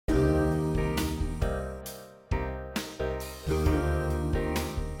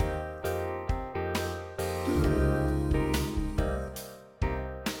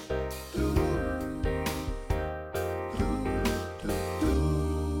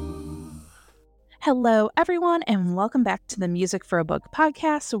Hello, everyone, and welcome back to the Music for a Book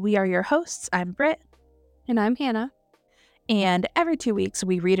podcast. We are your hosts. I'm Britt. And I'm Hannah. And every 2 weeks,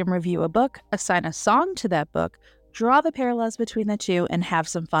 we read and review a book, assign a song to that book, draw the parallels between the two, and have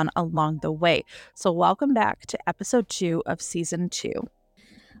some fun along the way. So welcome back to episode 2 of season 2.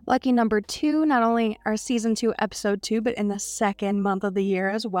 Lucky number 2, not only our season 2, episode 2, but in the second month of the year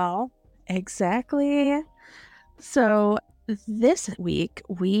as well. Exactly. So this week,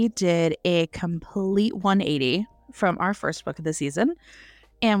 we did a complete 180 from our first book of the season,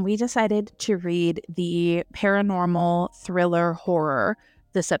 and we decided to read the paranormal thriller horror,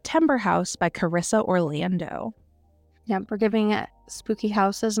 The September House by Carissa Orlando. Yep, we're giving Spooky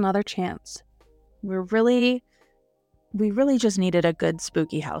Houses another chance. We really just needed a good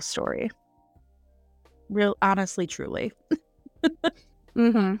spooky house story. Honestly, truly.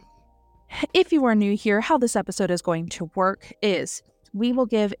 Mm-hmm. If you are new here, how this episode is going to work is we will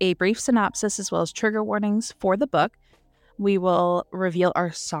give a brief synopsis as well as trigger warnings for the book. We will reveal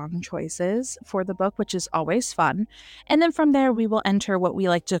our song choices for the book, which is always fun. And then from there, we will enter what we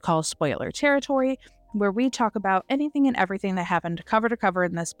like to call spoiler territory, where we talk about anything and everything that happened cover to cover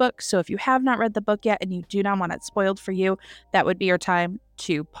in this book. So if you have not read the book yet and you do not want it spoiled for you, that would be your time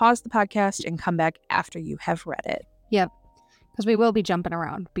to pause the podcast and come back after you have read it. Yep, because we will be jumping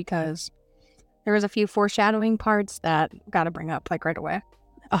around because there was a few foreshadowing parts that got to bring up like right away.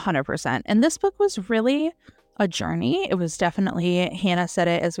 100%. And this book was really a journey. It was definitely, Hannah said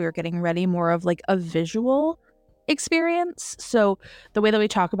it as we were getting ready, more of like a visual experience. So the way that we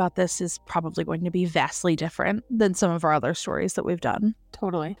talk about this is probably going to be vastly different than some of our other stories that we've done.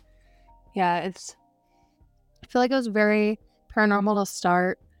 Totally. Yeah, I feel like it was very paranormal to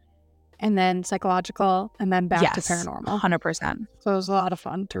start and then psychological and then back to paranormal. 100%. So it was a lot of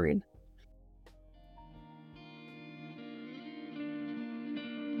fun to read.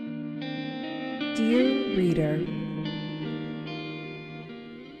 Dear reader,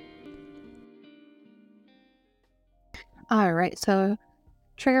 all right, so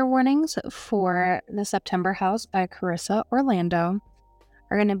trigger warnings for The September House by Carissa Orlando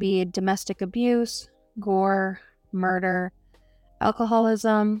are going to be domestic abuse, gore, murder,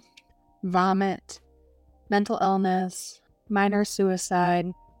 alcoholism, vomit, mental illness, minor suicide,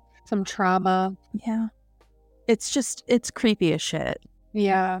 some trauma. Yeah. It's creepy as shit.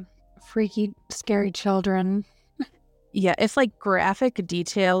 Yeah. Freaky, scary children. Yeah, if like graphic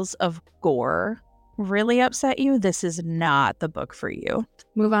details of gore really upset you, this is not the book for you.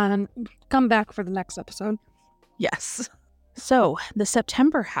 Move on. Come back for the next episode. Yes. So, The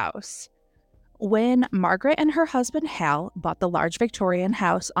September House. When Margaret and her husband Hal bought the large Victorian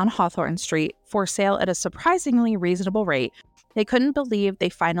house on Hawthorne Street for sale at a surprisingly reasonable rate, they couldn't believe they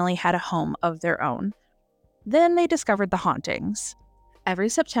finally had a home of their own. Then they discovered the hauntings. Every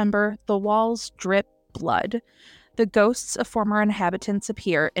September, the walls drip blood. The ghosts of former inhabitants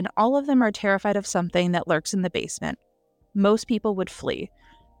appear, and all of them are terrified of something that lurks in the basement. Most people would flee.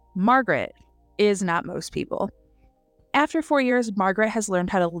 Margaret is not most people. After 4 years, Margaret has learned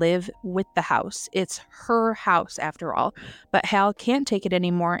how to live with the house. It's her house, after all, but Hal can't take it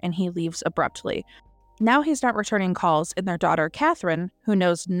anymore, and he leaves abruptly. Now he's not returning calls, and their daughter, Catherine, who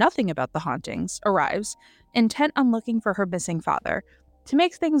knows nothing about the hauntings, arrives, intent on looking for her missing father. To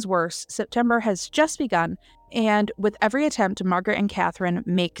make things worse, September has just begun, and with every attempt Margaret and Catherine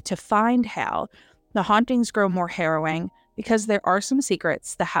make to find Hal, the hauntings grow more harrowing because there are some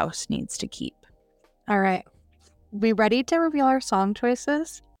secrets the house needs to keep. All right. We ready to reveal our song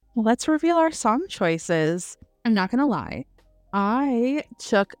choices? Let's reveal our song choices. I'm not going to lie. I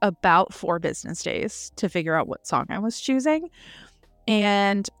took about 4 business days to figure out what song I was choosing.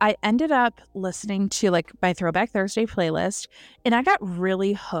 And I ended up listening to like my Throwback Thursday playlist, and I got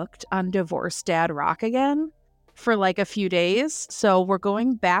really hooked on Divorced Dad Rock again for like a few days. So we're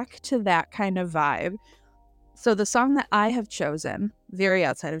going back to that kind of vibe. So the song that I have chosen, very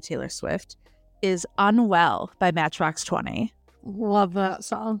outside of Taylor Swift, is Unwell by Matchbox 20. Love that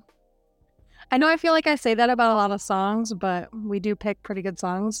song. I know I feel like I say that about a lot of songs, but we do pick pretty good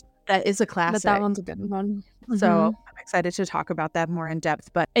songs. That is a classic. But that one's a good one. So I'm excited to talk about that more in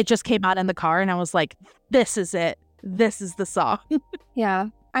depth. But it just came out in the car and I was like, this is it. This is the song. Yeah.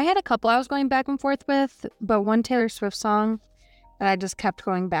 I had a couple I was going back and forth with, but one Taylor Swift song that I just kept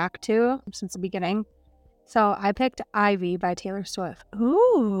going back to since the beginning. So I picked Ivy by Taylor Swift.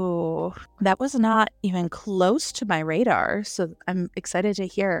 Ooh, that was not even close to my radar. So I'm excited to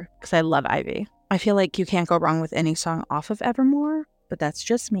hear because I love Ivy. I feel like you can't go wrong with any song off of Evermore, but that's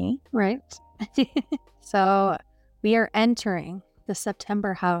just me. Right. So we are entering the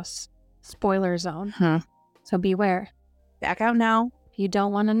September House spoiler zone. So beware. Back out now. If you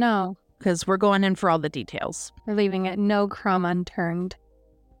don't want to know, because we're going in for all the details. We're leaving it no crumb unturned,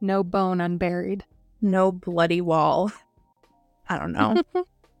 no bone unburied. No bloody wall. I don't know.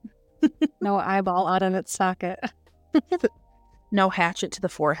 No eyeball out of its socket. No hatchet to the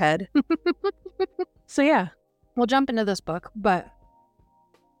forehead. So yeah. We'll jump into this book, but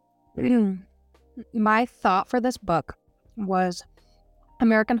my thought for this book was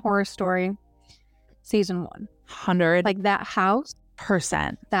American Horror Story season 1. 100%. Like that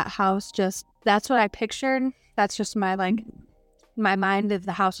house, just, that's what I pictured. That's just my mind if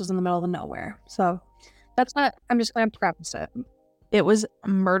the house was in the middle of nowhere. So that's what I'm just going to preface it. It was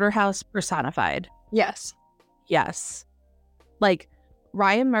Murder House personified. Yes. Like,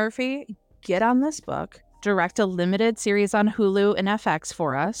 Ryan Murphy, get on this book, direct a limited series on Hulu and FX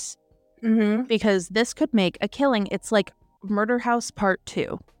for us, because this could make a killing. It's like Murder House Part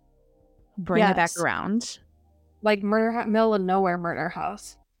 2. Bring it back around. Like middle of nowhere murder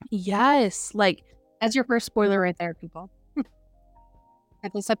house. Yes. Like, that's your first spoiler right there, people.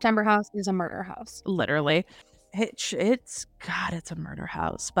 The September house is a murder house. Literally. It's a murder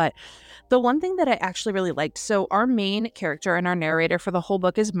house. But the one thing that I actually really liked, so our main character and our narrator for the whole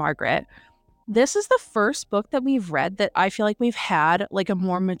book is Margaret. This is the first book that we've read that I feel like we've had like a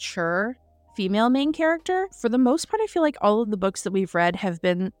more mature female main character. For the most part, I feel like all of the books that we've read have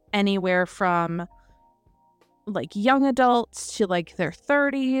been anywhere from like young adults to like their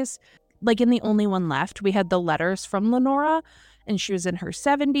 30s. Like in The Only One Left, we had the letters from Lenora, and she was in her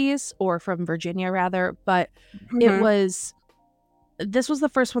 70s, or from Virginia rather, but this was the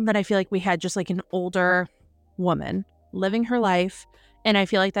first one that I feel like we had just like an older woman living her life, and I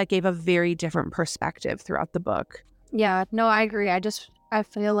feel like that gave a very different perspective throughout the book. Yeah, no, I agree. I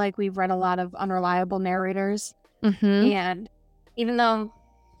feel like we've read a lot of unreliable narrators, and even though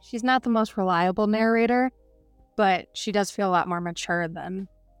she's not the most reliable narrator, but she does feel a lot more mature than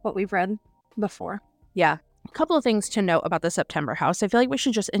what we've read before. Yeah. A couple of things to note about the September house. I feel like we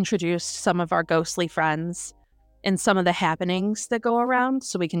should just introduce some of our ghostly friends and some of the happenings that go around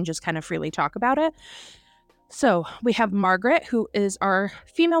so we can just kind of freely talk about it. So we have Margaret, who is our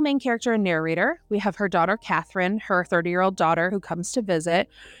female main character and narrator. We have her daughter, Catherine, her 30-year-old daughter who comes to visit,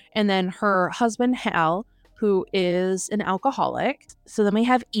 and then her husband, Hal, who is an alcoholic. So then we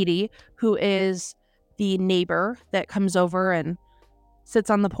have Edie, who is the neighbor that comes over and sits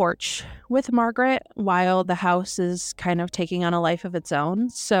on the porch with Margaret while the house is kind of taking on a life of its own.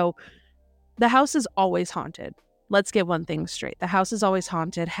 So the house is always haunted. Let's get one thing straight. The house is always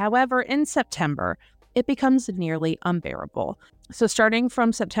haunted. However, in September, it becomes nearly unbearable. So starting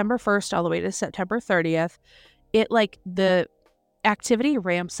from September 1st all the way to September 30th, the activity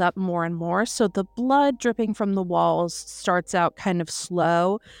ramps up more and more. So the blood dripping from the walls starts out kind of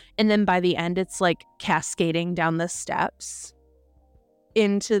slow. And then by the end, it's like cascading down the steps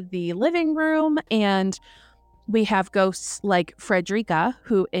into the living room. And we have ghosts like Frederica,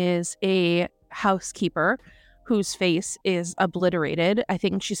 who is a housekeeper whose face is obliterated. I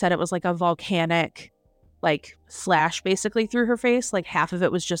think she said it was like a volcanic slash basically through her face, like half of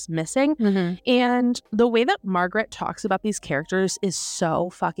it was just missing. And the way that Margaret talks about these characters is so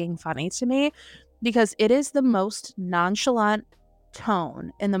fucking funny to me, because it is the most nonchalant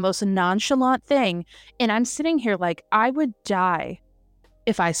tone and the most nonchalant thing, and I'm sitting here like I would die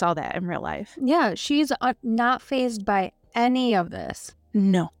if I saw that in real life. Yeah, she's not fazed by any of this.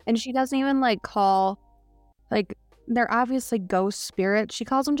 No. And she doesn't even call, they're obviously ghost spirits. She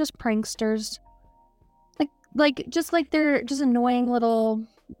calls them just pranksters. They're just annoying little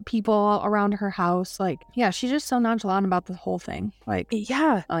people around her house. She's just so nonchalant about the whole thing.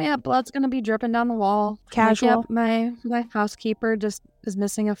 Yeah. Oh yeah, blood's gonna be dripping down the wall. Casual. My housekeeper just is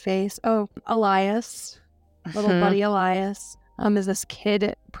missing a face. Oh, Elias, little buddy Elias, is this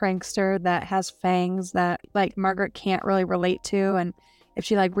kid prankster that has fangs that Margaret can't really relate to, and if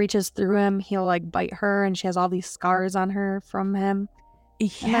she reaches through him, he'll bite her, and she has all these scars on her from him. Yeah.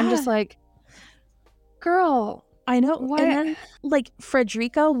 And I'm just girl, I know. What? And then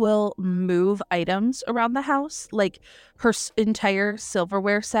Frederica will move items around the house. Her entire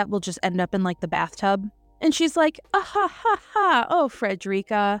silverware set will just end up in the bathtub. And she's like, ah ha ha ha. Oh,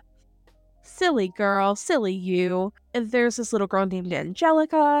 Frederica. Silly girl, silly you. And there's this little girl named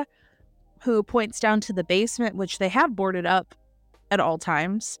Angelica who points down to the basement, which they have boarded up at all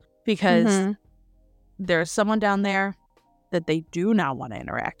times because there's someone down there that they do not want to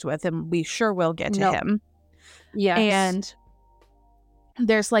interact with, and we sure will get to him. Yes. And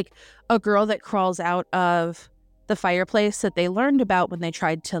there's a girl that crawls out of the fireplace that they learned about when they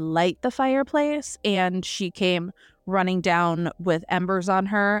tried to light the fireplace, and she came running down with embers on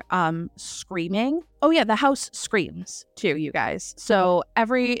her, screaming. Oh yeah, the house screams too, you guys. So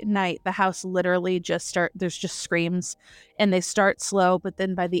every night the house literally there's just screams, and they start slow, but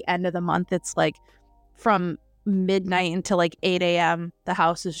then by the end of the month it's like from midnight until like 8 a.m. the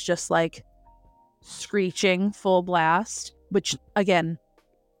house is just like screeching full blast, which again,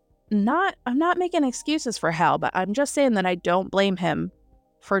 I'm not making excuses for Hal, but I'm just saying that I don't blame him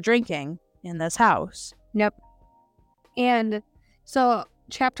for drinking in this house. Yep. And so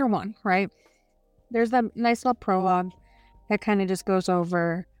chapter 1, right? There's that nice little prologue that kind of just goes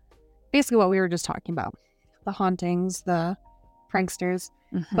over basically what we were just talking about. The hauntings, the pranksters.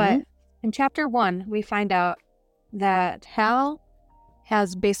 Mm-hmm. But in chapter 1, we find out that Hal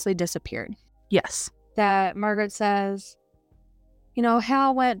has basically disappeared. Yes. That Margaret says,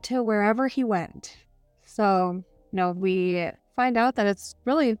 Hal went to wherever he went. So, we find out that it's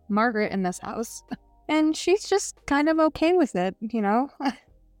really Margaret in this house. And she's just kind of okay with it,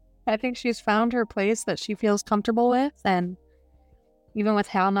 I think she's found her place that she feels comfortable with. And even with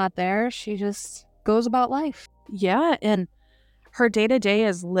Hal not there, she just goes about life. Yeah, and her day-to-day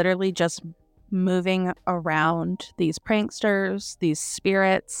is literally just moving around these pranksters, these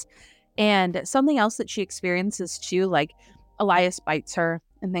spirits. And something else that she experiences too, like Elias bites her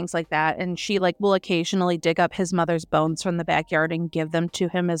and things like that. And she will occasionally dig up his mother's bones from the backyard and give them to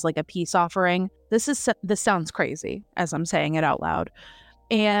him as like a peace offering. This sounds crazy as I'm saying it out loud.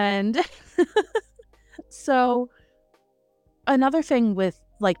 And so another thing with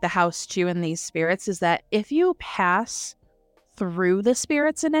like the house too and these spirits is that if you pass through the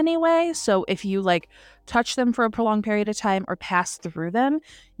spirits in any way, so if you touch them for a prolonged period of time or pass through them,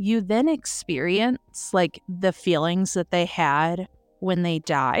 you then experience the feelings that they had when they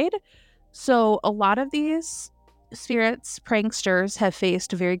died. So a lot of these spirits, pranksters, have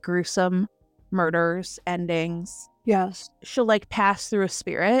faced very gruesome murders, endings. Yes. She'll pass through a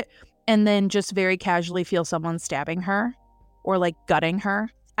spirit and then just very casually feel someone stabbing her or gutting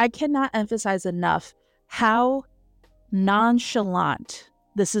her. I cannot emphasize enough how nonchalant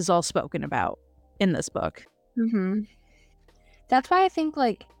this is all spoken about in this book. Mm-hmm. That's why I think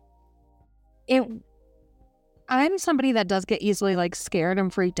I'm somebody that does get easily scared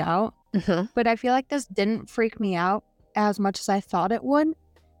and freaked out. Mm-hmm. But I feel like this didn't freak me out as much as I thought it would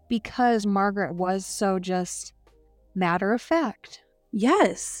because Margaret was so just matter of fact.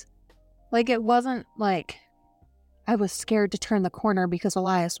 Yes. It wasn't I was scared to turn the corner because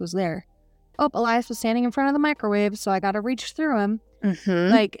Elias was there. Oh, Elias was standing in front of the microwave, so I got to reach through him.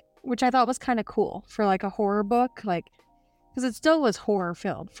 Mm-hmm. Which I thought was kind of cool for a horror book, because it still was horror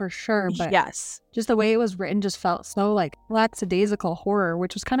filled for sure. But yes, just the way it was written just felt so lackadaisical horror,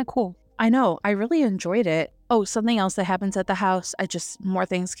 which was kind of cool. I know. I really enjoyed it. Oh, something else that happens at the house. More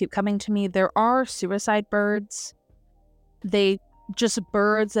things keep coming to me. There are suicide birds. They just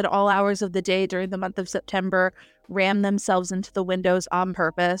birds at all hours of the day during the month of September ram themselves into the windows on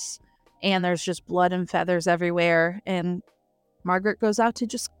purpose. And there's just blood and feathers everywhere. And Margaret goes out to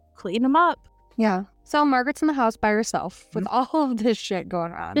just clean them up. Yeah. So Margaret's in the house by herself with all of this shit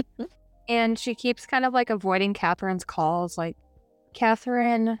going on. And she keeps kind of avoiding Catherine's calls.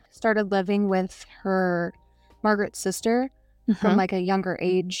 Catherine started living with her Margaret's sister from a younger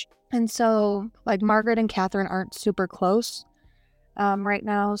age. And so Margaret and Catherine aren't super close right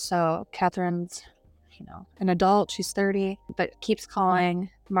now. So Catherine's, an adult. She's 30, but keeps calling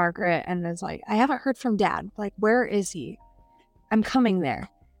Margaret and is I haven't heard from Dad. Where is he? I'm coming there.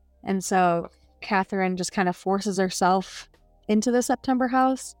 And so Catherine just kind of forces herself into the September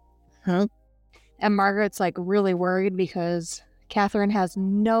house. Huh? And Margaret's really worried because Catherine has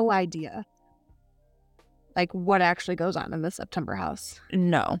no idea what actually goes on in the September house.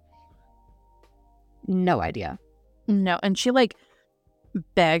 No idea. No. And she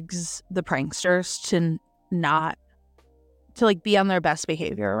begs the pranksters to not be on their best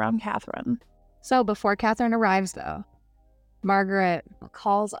behavior around Catherine. So before Catherine arrives though, Margaret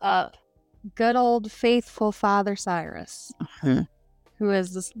calls up good old faithful Father Cyrus, who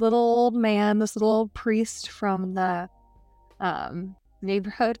is this little old man, this little old priest from the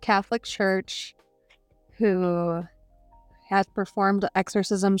neighborhood Catholic church who has performed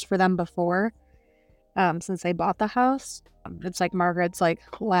exorcisms for them before since they bought the house. It's Margaret's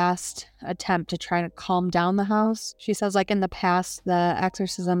last attempt to try to calm down the house. She says in the past the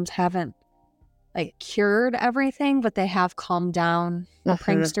exorcisms haven't cured everything, but they have calmed down the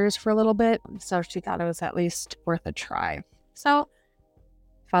pranksters for a little bit. So she thought it was at least worth a try. So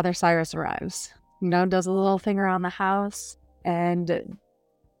Father Cyrus arrives, does a little thing around the house and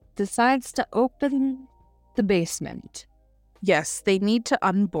decides to open the basement. Yes, they need to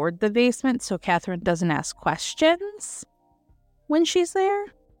unboard the basement so Catherine doesn't ask questions when she's there.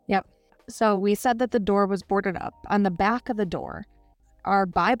 Yep. So we said that the door was boarded up. On the back of the door are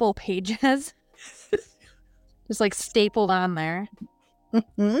Bible pages just like stapled on there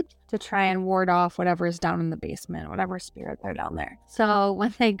to try and ward off whatever is down in the basement, whatever spirits are down there. So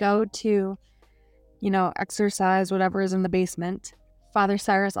when they go to, exercise whatever is in the basement, Father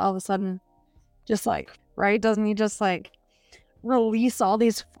Cyrus all of a sudden just right? Doesn't he just release all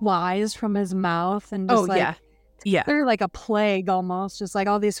these flies from his mouth and just yeah. they're like a plague almost, just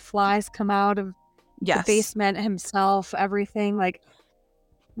all these flies come out of the basement himself, everything,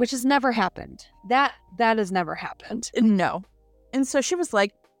 which has never happened. That has never happened. No. And so she was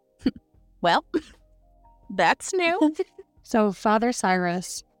like, well, that's new. So Father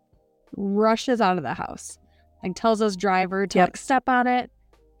Cyrus rushes out of the house and tells his driver to step on it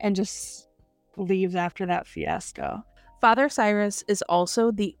and just leaves after that fiasco. Father Cyrus is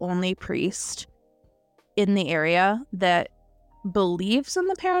also the only priest in the area that believes in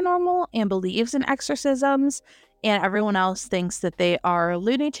the paranormal and believes in exorcisms, and everyone else thinks that they are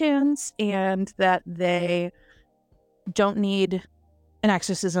Looney Tunes and that they don't need an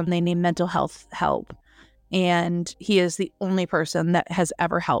exorcism, they need mental health help. And he is the only person that has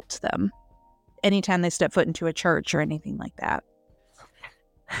ever helped them anytime they step foot into a church or anything like that.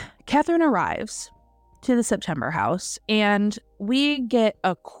 Catherine arrives to the September house, and we get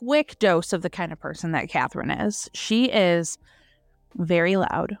a quick dose of the kind of person that Catherine is. She is very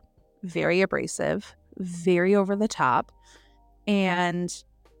loud, very abrasive, very over the top, and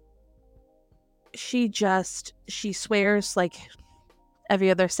she swears like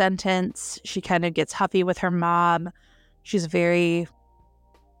every other sentence. She kind of gets huffy with her mom. She's very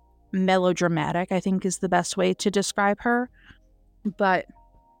melodramatic, I think is the best way to describe her. But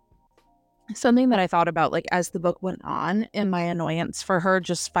something that I thought about as the book went on and my annoyance for her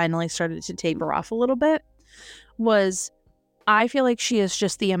just finally started to taper off a little bit was I feel like she is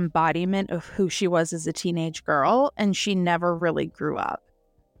just the embodiment of who she was as a teenage girl, and she never really grew up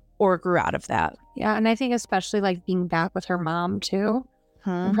or grew out of that. Yeah, and I think especially being back with her mom too,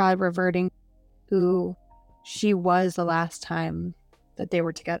 and probably reverting who she was the last time that they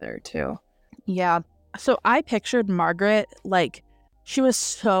were together too. Yeah. So I pictured Margaret she was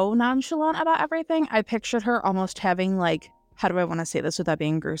so nonchalant about everything. I pictured her almost having how do I want to say this without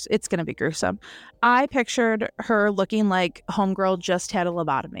being gruesome? It's going to be gruesome. I pictured her looking like homegirl just had a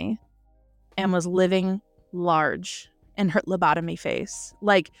lobotomy and was living large in her lobotomy face.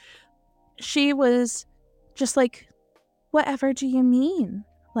 She was just whatever do you mean?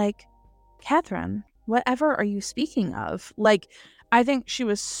 Catherine, whatever are you speaking of? I think she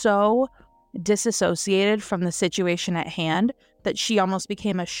was so disassociated from the situation at hand that she almost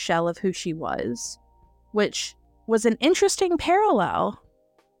became a shell of who she was, which was an interesting parallel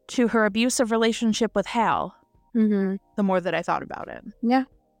to her abusive relationship with Hal. Mm-hmm. The more that I thought about it. Yeah,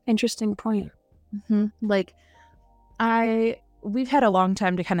 interesting point. Mm-hmm. We've had a long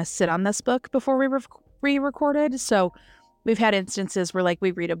time to kind of sit on this book before we re-recorded, so we've had instances where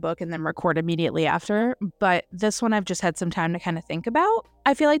we read a book and then record immediately after, but this one I've just had some time to kind of think about.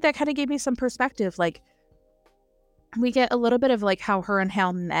 I feel like that kind of gave me some perspective. We get a little bit of how her and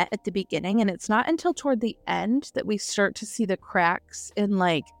Hal met at the beginning, and it's not until toward the end that we start to see the cracks in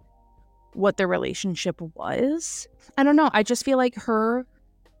what their relationship was. I don't know. I just feel like her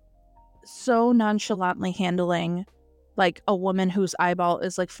so nonchalantly handling a woman whose eyeball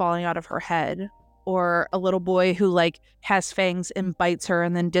is falling out of her head, or a little boy who has fangs and bites her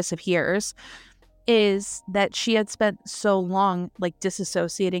and then disappears, is that she had spent so long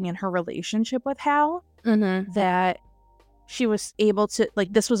disassociating in her relationship with Hal. Mm-hmm. That she was able to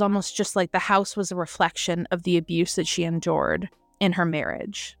this was almost just the house was a reflection of the abuse that she endured in her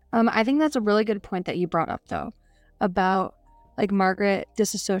marriage. I think that's a really good point that you brought up though, about Margaret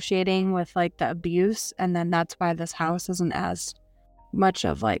disassociating with the abuse, and then that's why this house isn't as much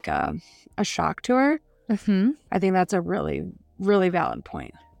of a shock to her. Mm-hmm. I think that's a really, really valid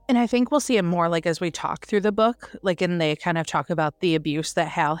point. And I think we'll see it more as we talk through the book, and they kind of talk about the abuse that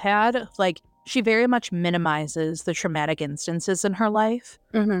Hal had. She very much minimizes the traumatic instances in her life,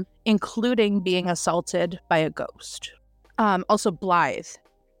 mm-hmm. including being assaulted by a ghost. Also, Blythe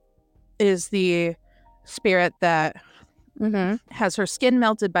is the spirit that mm-hmm. has her skin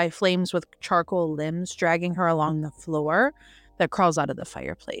melted by flames with charcoal limbs dragging her along the floor that crawls out of the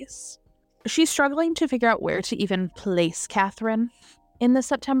fireplace. She's struggling to figure out where to even place Catherine in the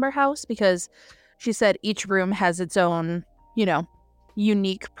September house, because she said each room has its own,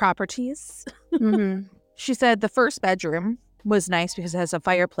 unique properties. Mm-hmm. She said the first bedroom was nice because it has a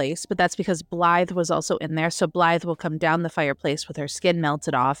fireplace, but that's because Blythe was also in there. So Blythe will come down the fireplace with her skin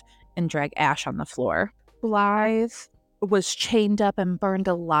melted off and drag ash on the floor. Blythe was chained up and burned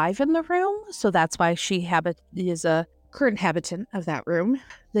alive in the room, so that's why she is a current habitant of that room.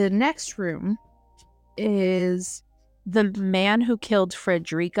 The next room is the man who killed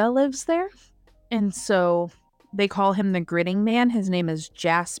Frederica lives there, and so they call him the grinning man. His name is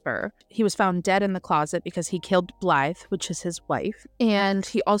Jasper. He was found dead in the closet because he killed Blythe, which is his wife, and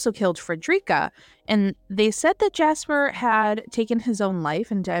he also killed Frederica. And they said that Jasper had taken his own life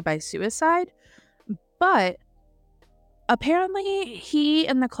and died by suicide, but apparently he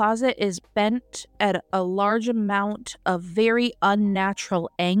in the closet is bent at a large amount of very unnatural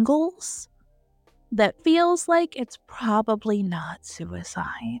angles that feels like it's probably not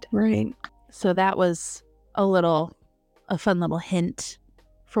suicide. Right. So that was a fun little hint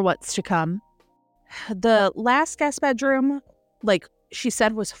for what's to come. The last guest bedroom, like she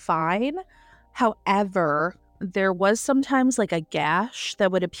said, was fine. However, there was sometimes like a gash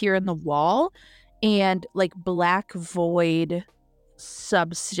that would appear in the wall and like black void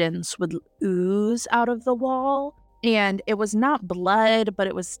substance would ooze out of the wall. And it was not blood, but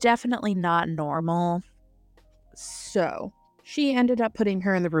it was definitely not normal. So she ended up putting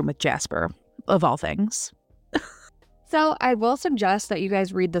her in the room with Jasper, of all things. So I will suggest that you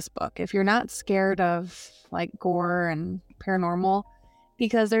guys read this book if you're not scared of like gore and paranormal,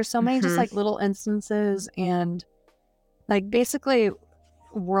 because there's so many just like little instances and like basically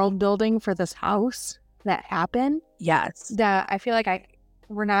world building for this house that happen. Yes. That I feel like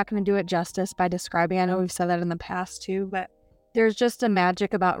we're not going to do it justice by describing. I know we've said that in the past too, but there's just a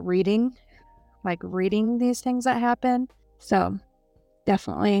magic about reading these things that happen. So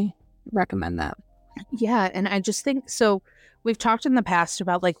definitely recommend that. Yeah, and I just think so. We've talked in the past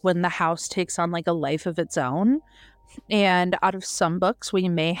about like when the house takes on like a life of its own, and out of some books we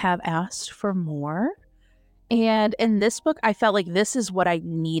may have asked for more. And in this book, I felt like this is what I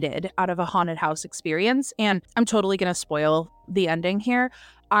needed out of a haunted house experience. And I'm totally going to spoil the ending here.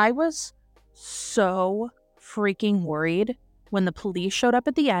 I was so freaking worried when the police showed up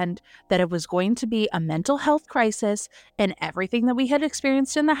at the end that it was going to be a mental health crisis and everything that we had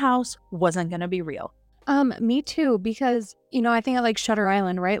experienced in the house wasn't going to be real. Me too, because, you know, I think at like Shutter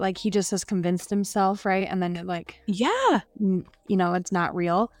Island, right? Like he just has convinced himself, right? And then yeah, you know, it's not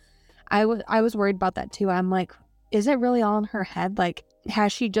real. I was worried about that too. I'm like, is it really all in her head? Like,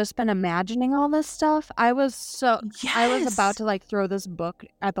 has she just been imagining all this stuff? I was about to like throw this book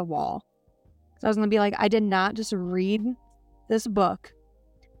at the wall. So I was going to be like, I did not just read this book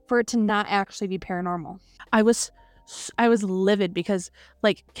for it to not actually be paranormal. I was livid because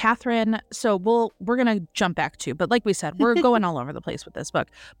like Catherine, so we're going to jump back to, but like we said, we're going all over the place with this book.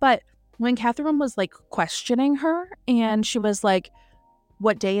 But when Catherine was like questioning her and she was like,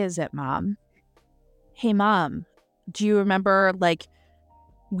 what day is it, Mom? Hey, Mom, do you remember like,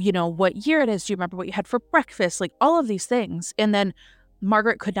 you know, what year it is? Do you remember what you had for breakfast? Like all of these things. And then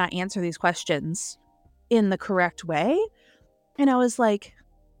Margaret could not answer these questions in the correct way. And I was like,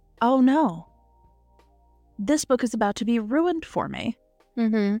 oh no, this book is about to be ruined for me.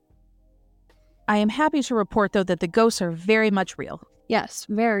 Mm-hmm. I am happy to report, though, that the ghosts are very much real. Yes,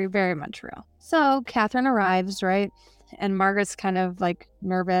 very, very much real. So Catherine arrives, right? And Margaret's kind of like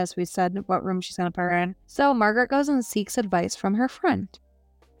nervous. We said what room she's going to put her in. So Margaret goes and seeks advice from her friend,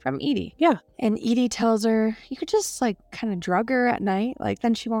 from Edie. Yeah. And Edie tells her, you could just like kind of drug her at night. Like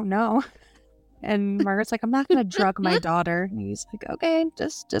then she won't know. And Margaret's like, I'm not going to drug my daughter. And he's like, okay,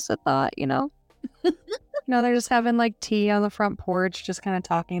 just a thought, you know? You know, they're just having like tea on the front porch, just kind of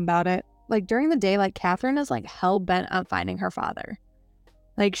talking about it. Like during the day, like Catherine is like hell bent on finding her father.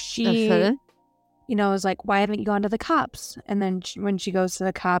 Like she, you know, is like, why haven't you gone to the cops? And then when she goes to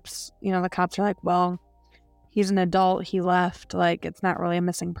the cops, you know, the cops are like, well, he's an adult. He left. Like, it's not really a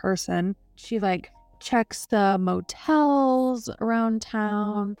missing person. She like checks the motels around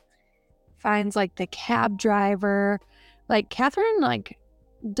town, finds like the cab driver. Like Catherine, like,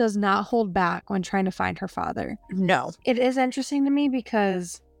 does not hold back when trying to find her father. No. It is interesting to me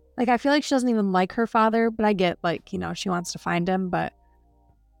because, like, I feel like she doesn't even like her father, but I get, like, you know, she wants to find him, but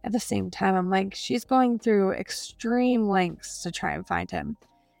at the same time, I'm like, she's going through extreme lengths to try and find him.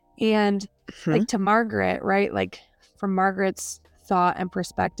 And, like, to Margaret, right, like, from Margaret's thought and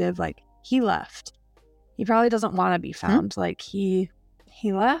perspective, like, he left. He probably doesn't want to be found. Like, he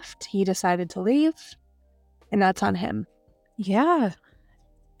left, he decided to leave, and that's on him. Yeah.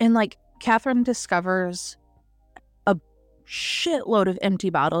 And like Catherine discovers a shitload of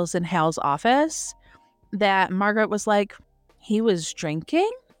empty bottles in Hal's office that Margaret was like, he was drinking?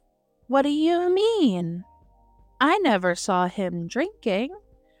 What do you mean? I never saw him drinking.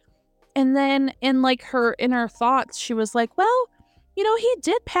 And then in like her inner thoughts, she was like, well, he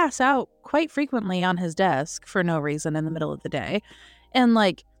did pass out quite frequently on his desk for no reason in the middle of the day. And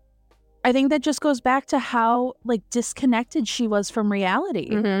like, I think that just goes back to how like disconnected she was from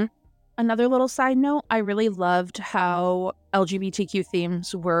reality. Mm-hmm. Another little side note, I really loved how LGBTQ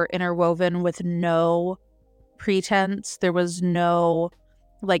themes were interwoven with no pretense. There was no,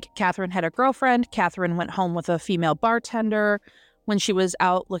 like, Catherine had a girlfriend. Catherine went home with a female bartender when she was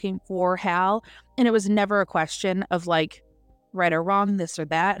out looking for Hal. And it was never a question of, like, right or wrong, this or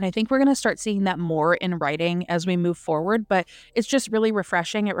that. And I think we're going to start seeing that more in writing as we move forward. But it's just really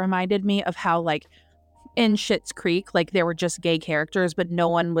refreshing. It reminded me of how, like, in Schitt's Creek, like, there were just gay characters, but no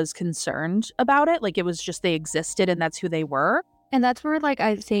one was concerned about it. Like, it was just they existed and that's who they were. And that's where, like,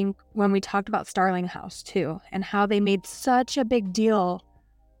 I think when we talked about Starling House, too, and how they made such a big deal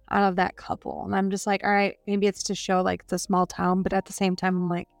out of that couple. And I'm just like, all right, maybe it's to show, like, it's a small town, but at the same time, I'm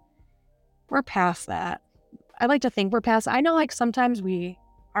like, we're past that. I like to think we're past. I know, like, sometimes we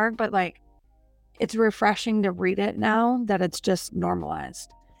aren't, but, like, it's refreshing to read it now that it's just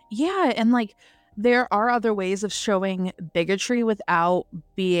normalized. Yeah, and, like, there are other ways of showing bigotry without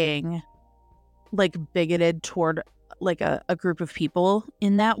being, like, bigoted toward, like, a group of people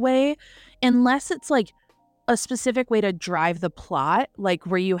in that way, unless it's, like, a specific way to drive the plot, like,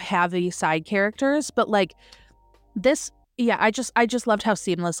 where you have these side characters. But, like, this, yeah, I just loved how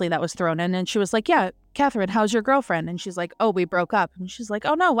seamlessly that was thrown in. And she was like, yeah, Catherine, how's your girlfriend? And she's like, oh, we broke up. And she's like,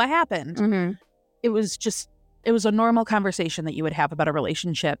 oh, no, what happened? Mm-hmm. It was a normal conversation that you would have about a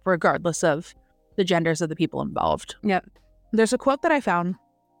relationship, regardless of the genders of the people involved. Yep. There's a quote that I found.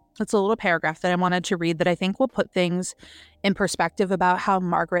 It's a little paragraph that I wanted to read that I think will put things in perspective about how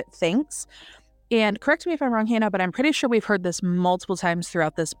Margaret thinks. And correct me if I'm wrong, Hannah, but I'm pretty sure we've heard this multiple times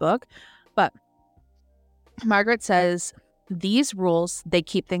throughout this book. But Margaret says, these rules, they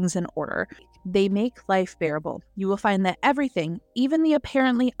keep things in order. They make life bearable. You will find that everything, even the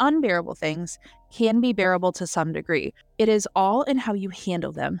apparently unbearable things, can be bearable to some degree. It is all in how you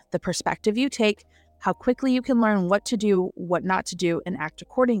handle them, the perspective you take, how quickly you can learn what to do, what not to do, and act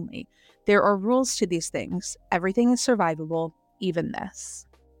accordingly. There are rules to these things. Everything is survivable, even this.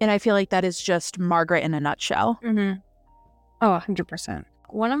 And I feel like that is just Margaret in a nutshell. Mm-hmm. Oh, 100%.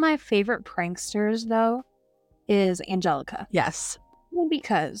 One of my favorite pranksters, though, is Angelica. Yes.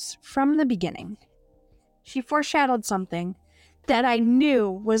 Because from the beginning, she foreshadowed something that I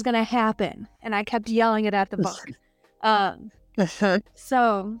knew was going to happen. And I kept yelling it at the book.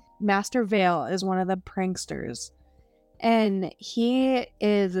 So Master Vale is one of the pranksters. And he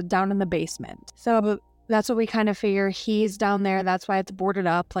is down in the basement. So that's what we kind of figure. He's down there. That's why it's boarded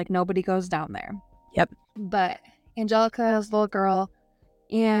up. Like, nobody goes down there. Yep. But Angelica is a little girl.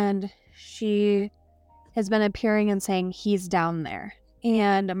 And she has been appearing and saying he's down there.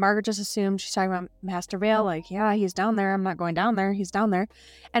 And Margaret just assumed she's talking about Master Vale. Like, yeah, he's down there. I'm not going down there. He's down there.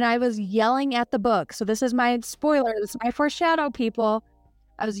 And I was yelling at the book. So this is my spoiler. This is my foreshadow, people.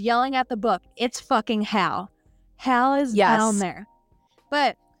 I was yelling at the book. It's fucking Hal. Hal is down there.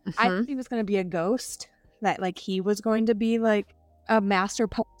 But I thought he was going to be a ghost. That, like, he was going to be, like, a master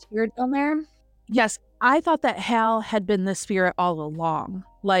puppeteer down there. Yes, I thought that Hal had been the spirit all along.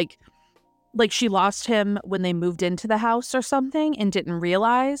 Like she lost him when they moved into the house or something and didn't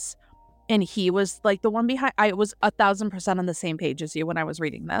realize. And he was, like, the one behind. I was 1,000% on the same page as you when I was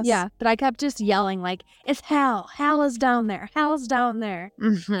reading this. Yeah, but I kept just yelling, like, it's Hal. Hal is down there. Hal's down there.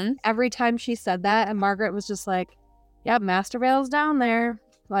 Mm-hmm. Every time she said that, and Margaret was just like, yeah, Master Vale's down there.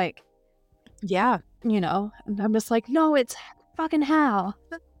 Like, yeah. You know, and I'm just like, no, it's fucking Hal.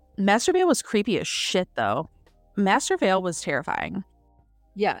 Master Vale was creepy as shit, though. Master Vale was terrifying.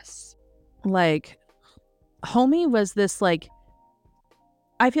 Yes. Like, Homie was this, like,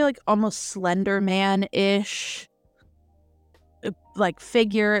 I feel like almost Slender Man-ish, like,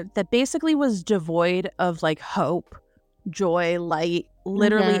 figure that basically was devoid of, like, hope, joy, light,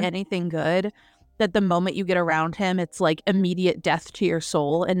 literally anything good. That the moment you get around him, it's like immediate death to your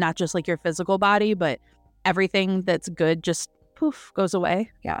soul, and not just like your physical body, but everything that's good just poof goes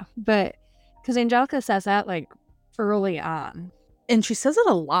away. Yeah, but because Angelica says that, like, early on, and she says it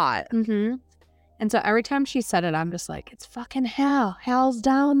a lot. Mm-hmm. And so every time she said it, I'm just like, it's fucking Hal. Hal's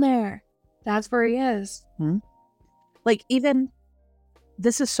down there. That's where he is. Mm-hmm. Like, even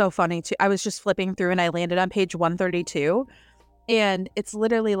this is so funny too. I was just flipping through and I landed on page 132, and it's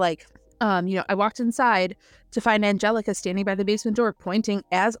literally like, I walked inside to find Angelica standing by the basement door, pointing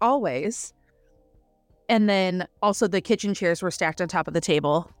as always. And then also the kitchen chairs were stacked on top of the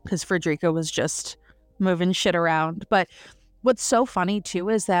table because Frederica was just moving shit around. But what's so funny too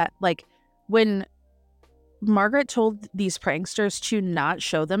is that, like, when Margaret told these pranksters to not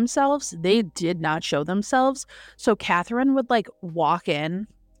show themselves. They did not show themselves. So Catherine would like walk in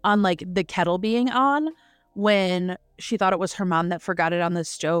on like the kettle being on when she thought it was her mom that forgot it on the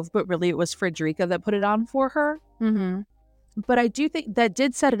stove, but really it was Frederica that put it on for her. Mm-hmm. But I do think that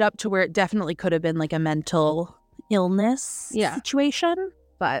did set it up to where it definitely could have been like a mental illness situation.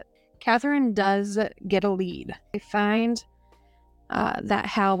 But Catherine does get a lead. They find that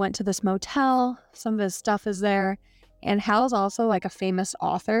Hal went to this motel. Some of his stuff is there. And Hal's also like a famous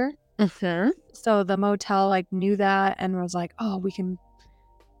author. So the motel like knew that and was like, oh, we can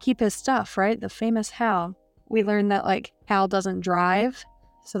keep his stuff, right? The famous Hal. We learned that like Hal doesn't drive.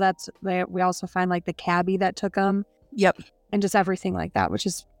 So we also find like the cabbie that took him. Yep. And just everything like that, which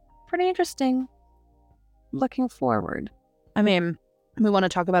is pretty interesting. Looking forward. I mean, we want to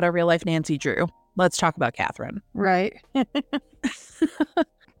talk about our real life Nancy Drew. Let's talk about Catherine. Right.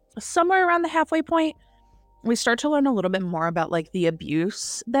 Somewhere around the halfway point, we start to learn a little bit more about like the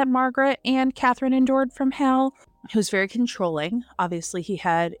abuse that Margaret and Catherine endured from Hal, who's very controlling. Obviously, he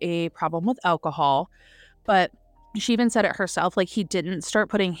had a problem with alcohol, but she even said it herself, like he didn't start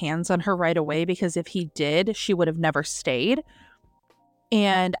putting hands on her right away because if he did, she would have never stayed.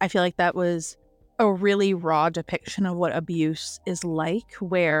 And I feel like that was a really raw depiction of what abuse is like,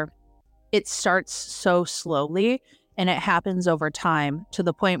 where it starts so slowly and it happens over time to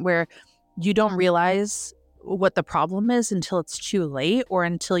the point where you don't realize what the problem is until it's too late or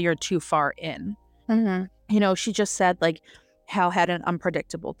until you're too far in. Mm-hmm. You know, she just said like Hal had an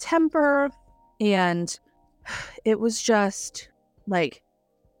unpredictable temper, and it was just like,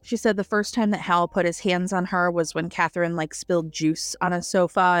 she said the first time that Hal put his hands on her was when Catherine like spilled juice on a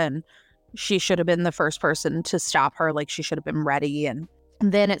sofa, and she should have been the first person to stop her. Like she should have been ready. And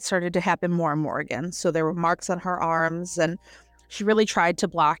then it started to happen more and more again. So there were marks on her arms, and she really tried to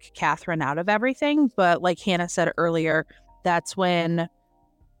block Catherine out of everything. But like Hannah said earlier, that's when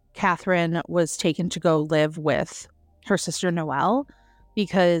Catherine was taken to go live with her sister Noelle,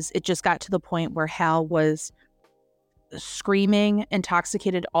 because it just got to the point where Hal was screaming,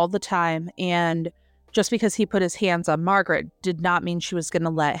 intoxicated all the time. And just because he put his hands on Margaret did not mean she was going to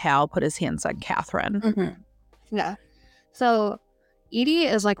let Hal put his hands on Catherine. Mm-hmm. Yeah. So Edie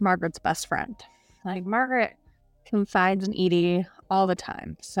is like Margaret's best friend. Like Margaret confides in Edie all the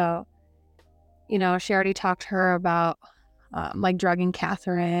time. So, you know, she already talked to her about like drugging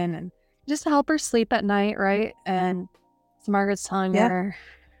Catherine and just to help her sleep at night, right? And so Margaret's telling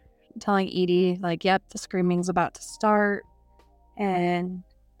Edie, like, yep, the screaming's about to start. And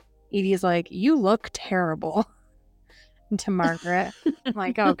Edie's like, you look terrible to Margaret. I'm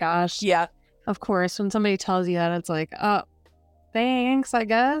like, oh gosh. Yeah. Of course, when somebody tells you that, it's like, oh, thanks, I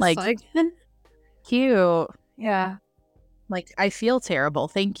guess. Like cute. Yeah. Like, I feel terrible.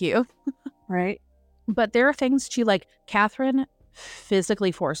 Thank you. Right. But there are things like Catherine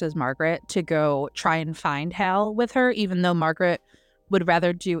physically forces Margaret to go try and find Hal with her, even though Margaret would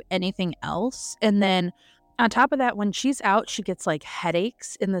rather do anything else. And then on top of that, when she's out, she gets like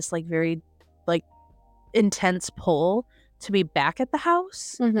headaches in this like very like intense pull to be back at the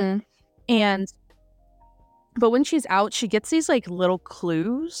house. Mm-hmm. But when she's out, she gets these like little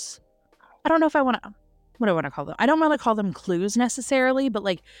clues. I don't know if I want to, what do I want to call them? I don't want to call them clues necessarily, but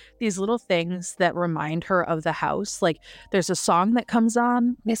like these little things that remind her of the house. Like there's a song that comes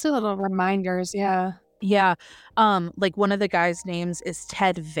on. Basically little reminders, yeah. Yeah. Like one of the guys' names is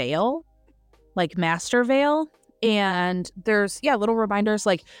Ted Vale, like Master Vale. And there's, little reminders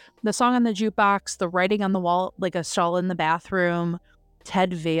like the song on the jukebox, the writing on the wall, like a stall in the bathroom,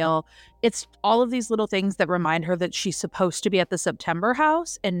 Ted Vale. It's all of these little things that remind her that she's supposed to be at the September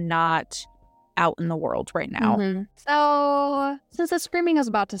house and not out in the world right now. Mm-hmm. So since the screaming is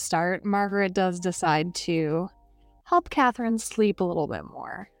about to start, Margaret does decide to help Catherine sleep a little bit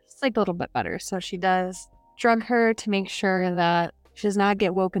more, sleep a little bit better. So she does drug her to make sure that she does not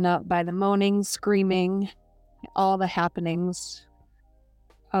get woken up by the moaning, screaming, all the happenings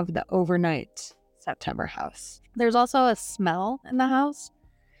of the overnight September house. There's also a smell in the house.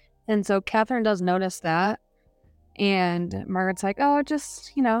 And so Catherine does notice that. And Margaret's like, oh,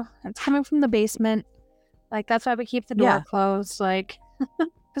 just, it's coming from the basement. Like, that's why we keep the door closed. Like,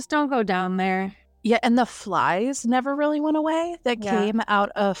 just don't go down there. Yeah, and the flies never really went away that came out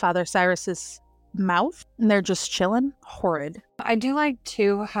of Father Cyrus's mouth. And they're just chilling. Horrid. I do like,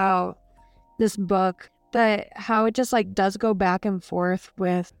 too, how this book, but how it just, like, does go back and forth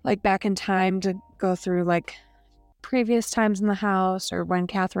with, like, back in time to go through, like, previous times in the house or when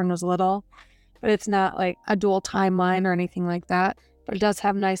Catherine was little. But it's not like a dual timeline or anything like that. But it does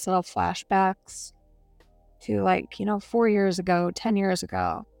have nice little flashbacks to 4 years ago, 10 years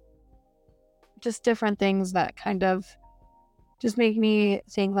ago. just different things that kind of just make me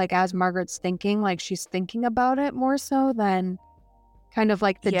think, like, as Margaret's thinking, like, she's thinking about it more so than kind of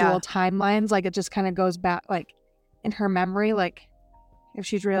like the Yeah. dual timelines. Like, it just kind of goes back, like, in her memory, like, if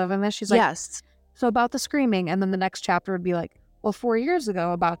she's reliving this, she's like, Yes. so about the screaming. And then the next chapter would be like, well, 4 years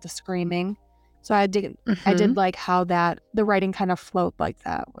ago about the screaming. So I did like how that the writing kind of flowed like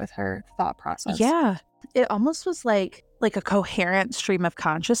that with her thought process. Yeah. It almost was like a coherent stream of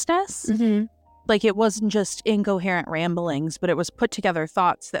consciousness. Mm-hmm. Like it wasn't just incoherent ramblings, but it was put together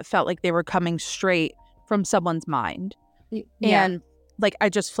thoughts that felt like they were coming straight from someone's mind. Yeah. And like I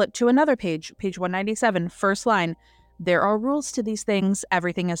just flipped to another page 197, first line. There are rules to these things.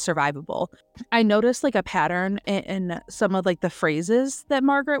 Everything is survivable. I noticed like a pattern in some of like the phrases that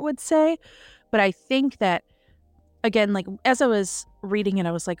Margaret would say. But I think that, again, like as I was reading it,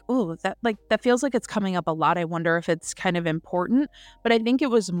 I was like, oh, that feels like it's coming up a lot. I wonder if it's kind of important. But I think it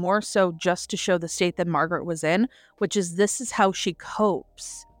was more so just to show the state that Margaret was in, which is this is how she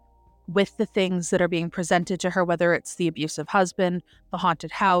copes with the things that are being presented to her, whether it's the abusive husband, the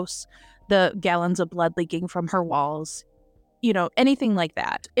haunted house, the gallons of blood leaking from her walls, anything like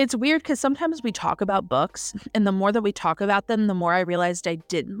that. It's weird because sometimes we talk about books, and the more that we talk about them, the more I realized I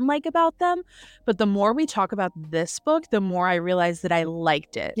didn't like about them. But the more we talk about this book, the more I realized that I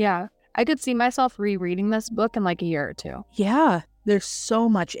liked it. Yeah. I could see myself rereading this book in like a year or two. Yeah. There's so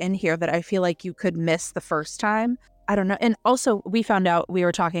much in here that I feel like you could miss the first time. I don't know. And also, we found out, we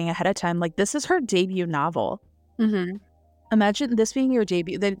were talking ahead of time, like this is her debut novel. Mm-hmm. Imagine this being your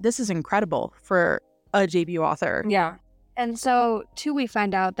debut. This is incredible for a debut author. Yeah. And so, too, we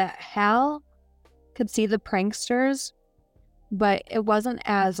find out that Hal could see the pranksters, but it wasn't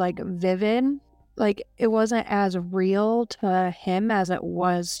as, like, vivid. Like, it wasn't as real to him as it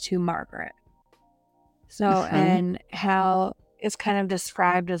was to Margaret. So, and Hal is kind of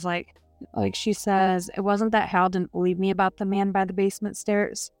described as, like she says, it wasn't that Hal didn't believe me about the man by the basement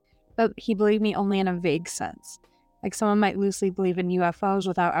stairs, but he believed me only in a vague sense. Like, someone might loosely believe in UFOs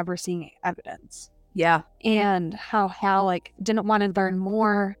without ever seeing evidence. Yeah. And how Hal, like, didn't want to learn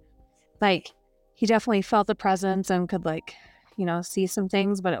more. Like, he definitely felt the presence and could, like, see some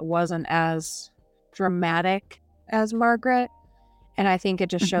things, but it wasn't as dramatic as Margaret. And I think it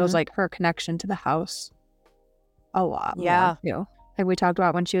just shows, like, her connection to the house a lot more, too. Like, we talked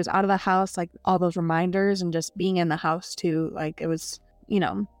about when she was out of the house, like, all those reminders and just being in the house, too. Like, it was,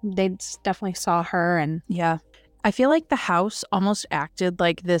 they definitely saw her. And yeah. I feel like the house almost acted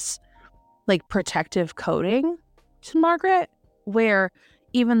like this, like, protective coating to Margaret, where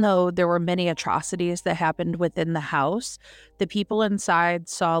even though there were many atrocities that happened within the house, the people inside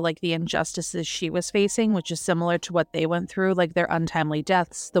saw, like, the injustices she was facing, which is similar to what they went through, like their untimely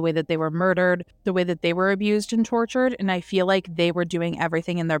deaths, the way that they were murdered, the way that they were abused and tortured. And I feel like they were doing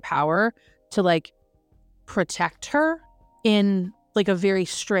everything in their power to, like, protect her in, like, a very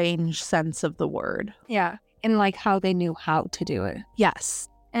strange sense of the word. Yeah. And, like, how they knew how to do it. Yes.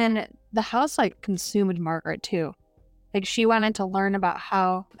 And the house, like, consumed Margaret, too. Like, she wanted to learn about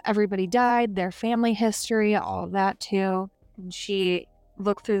how everybody died, their family history, all of that, too. And she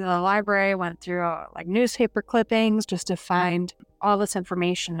looked through the library, went through, like, newspaper clippings just to find all this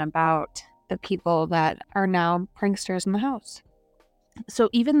information about the people that are now pranksters in the house. So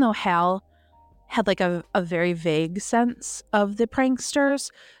even though Hal had, like, a very vague sense of the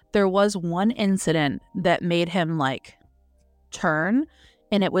pranksters, there was one incident that made him, like, turn,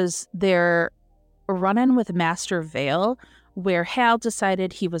 and it was their run-in with Master Vale, where Hal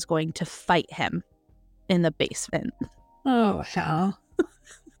decided he was going to fight him in the basement. Oh, Hal.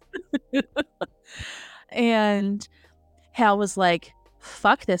 And Hal was like,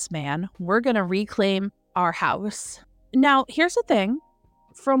 fuck this man. We're going to reclaim our house. Now, here's the thing.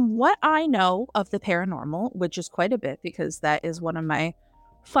 From what I know of the paranormal, which is quite a bit because that is one of my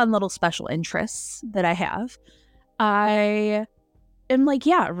fun little special interests that I have, I am like,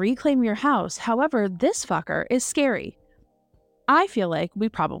 yeah, reclaim your house. However, this fucker is scary. I feel like we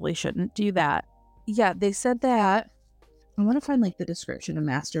probably shouldn't do that. Yeah, they said that. I want to find, like, the description of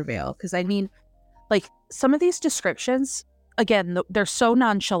Master Vale, because I mean, like, some of these descriptions, again, they're so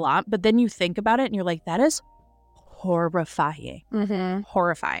nonchalant, but then you think about it and you're like, that is horrifying. Mm-hmm.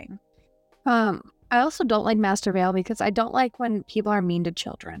 Horrifying. I also don't like Master Vale because I don't like when people are mean to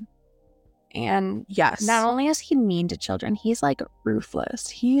children. And yes, not only is he mean to children, he's, like, ruthless.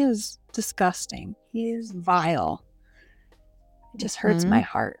 He is disgusting. He is vile. It just hurts my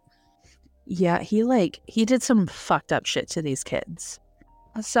heart. Yeah, he did some fucked up shit to these kids.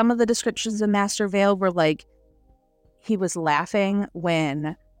 Some of the descriptions of Master Vale were like, he was laughing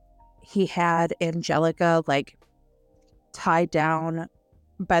when he had Angelica, like, tied down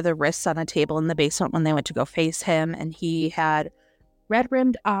by the wrists on a table in the basement when they went to go face him, and he had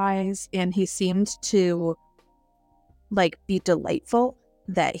red-rimmed eyes, and he seemed to like be delightful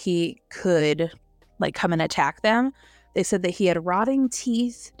that he could like come and attack them. They said that he had rotting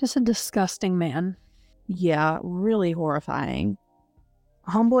teeth. Just a disgusting man. Yeah, really horrifying.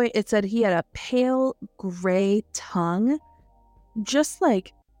 Homeboy, it said he had a pale gray tongue, just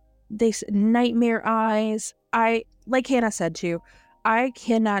like nightmare eyes. Like Hannah said too, I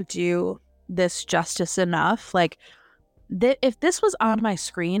cannot do this justice enough. Like, if this was on my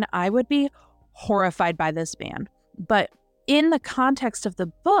screen, I would be horrified by this man. But in the context of the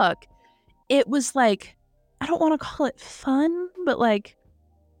book, it was like, I don't want to call it fun, but like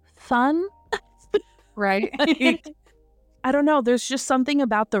fun. Right. Like, I don't know. There's just something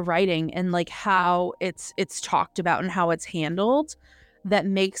about the writing and like how it's talked about and how it's handled that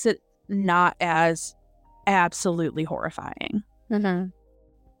makes it not as absolutely horrifying. Mm-hmm.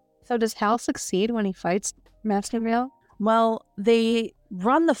 So does Hal succeed when he fights Master Vale? Well, they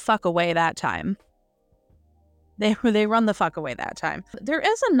run the fuck away that time. They run the fuck away that time. There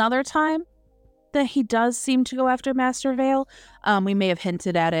is another time that he does seem to go after Master Vale. We may have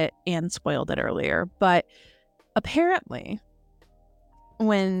hinted at it and spoiled it earlier, but apparently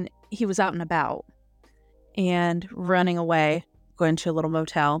when he was out and about and running away, going to a little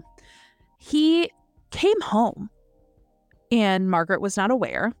motel, he came home and Margaret was not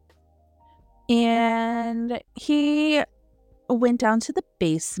aware. And he went down to the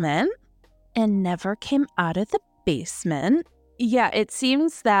basement and never came out of the basement. Yeah, it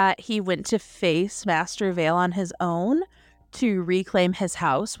seems that he went to face Master Vale on his own to reclaim his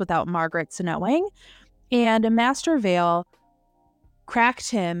house without Margaret's knowing. And Master Vale cracked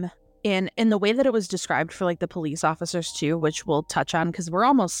him in the way that it was described for like the police officers too, which we'll touch on because we're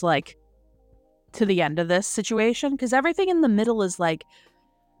almost like to the end of this situation, because everything in the middle is like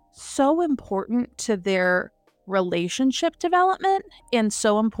so important to their relationship development and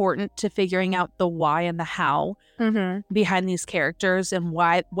so important to figuring out the why and the how behind these characters and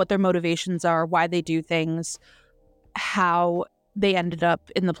what their motivations are, why they do things, how they ended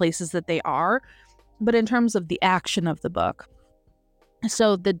up in the places that they are. But in terms of the action of the book,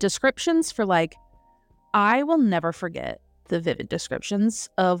 so the descriptions for like, I will never forget the vivid descriptions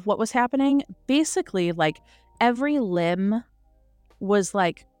of what was happening. Basically, like every limb was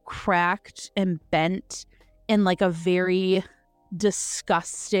like cracked and bent in like a very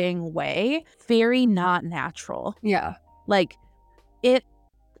disgusting way, very not natural. Yeah. Like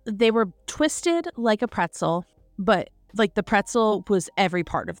they were twisted like a pretzel, but like the pretzel was every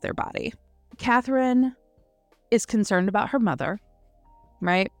part of their body. Catherine is concerned about her mother,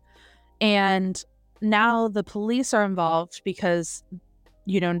 right? And now the police are involved because,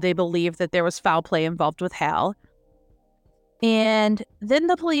 they believe that there was foul play involved with Hal. And then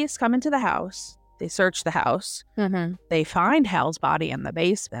the police come into the house. They search the house. They find Hal's body in the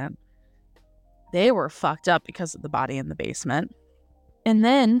basement. They were fucked up because of the body in the basement. And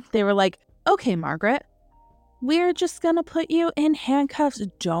then they were like, okay, Margaret, we're just going to put you in handcuffs.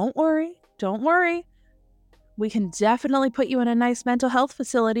 Don't worry. We can definitely put you in a nice mental health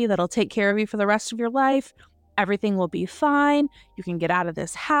facility that'll take care of you for the rest of your life. Everything will be fine. You can get out of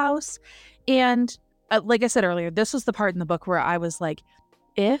this house. And like I said earlier, this was the part in the book where I was like,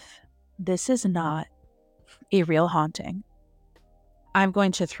 if this is not a real haunting, I'm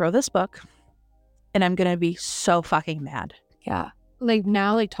going to throw this book and I'm going to be so fucking mad. Yeah. Like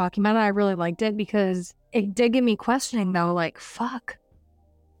now, like talking about it, I really liked it because it did get me questioning though, like, fuck.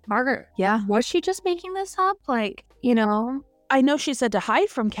 Margaret, yeah, was she just making this up? Like, I know she said to hide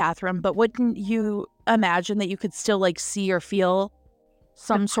from Catherine, but wouldn't you imagine that you could still like see or feel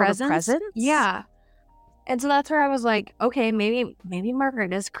some sort of presence? Yeah. And so that's where I was like, okay, maybe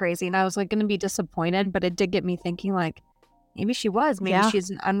Margaret is crazy. And I was like going to be disappointed, but it did get me thinking like, maybe she was. Maybe she's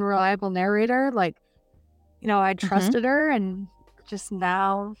an unreliable narrator. Like, I trusted her and just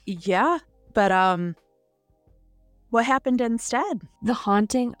now. Yeah. But what happened instead? The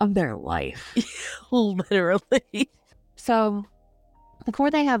haunting of their life. Literally. So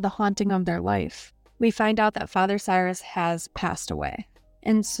before they have the haunting of their life, we find out that Father Cyrus has passed away.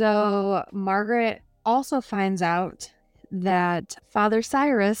 And so Margaret also finds out that Father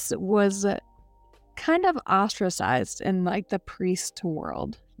Cyrus was kind of ostracized in like the priest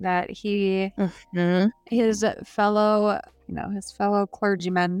world, that his fellow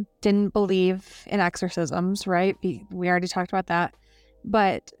clergymen didn't believe in exorcisms, right? We already talked about that.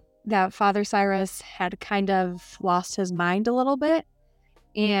 But that Father Cyrus had kind of lost his mind a little bit.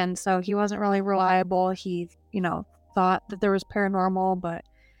 And so he wasn't really reliable. He, thought that there was paranormal, but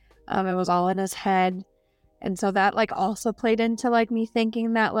it was all in his head. And so that like also played into like me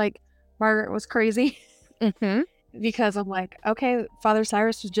thinking that like Margaret was crazy. Mm-hmm. Because I'm like, okay, Father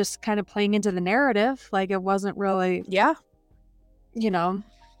Cyrus was just kind of playing into the narrative. Like it wasn't really, Yeah. And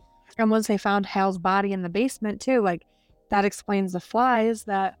once they found Hal's body in the basement too, like that explains the flies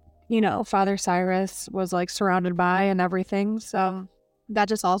that, Father Cyrus was like surrounded by and everything. So that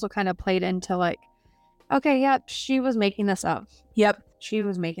just also kind of played into like, okay, yeah, she was making this up. Yep. She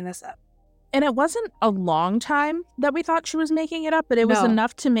was making this up. And it wasn't a long time that we thought she was making it up, but it was No.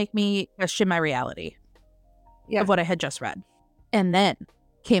 enough to make me question my reality Yeah. of what I had just read. And then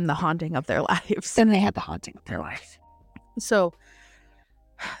came the haunting of their lives. Then they had the haunting of their life. So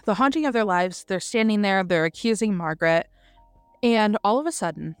the haunting of their lives, they're standing there, they're accusing Margaret, and all of a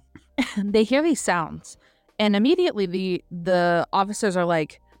sudden they hear these sounds, and immediately the officers are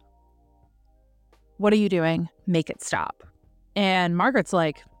like, "What are you doing? Make it stop." And Margaret's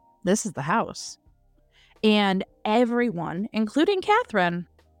like, "This is the house." And everyone, including Catherine,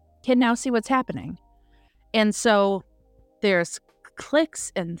 can now see what's happening. And so there's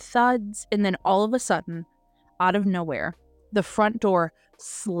clicks and thuds, and then all of a sudden, out of nowhere, the front door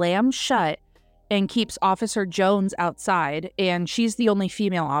slams shut and keeps Officer Jones outside, and she's the only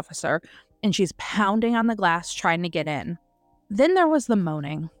female officer, and she's pounding on the glass trying to get in. Then there was the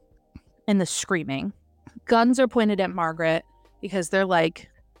moaning and the screaming. Guns are pointed at Margaret because they're like,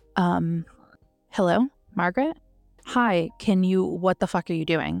 hello, Margaret? Hi, what the fuck are you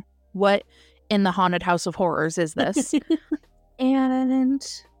doing? What in the haunted house of horrors is this? And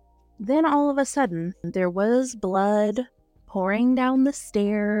then all of a sudden, there was blood pouring down the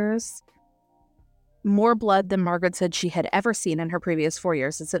stairs. More blood than Margaret said she had ever seen in her previous 4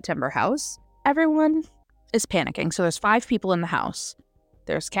 years at September House. Everyone is panicking. So there's 5 people in the house.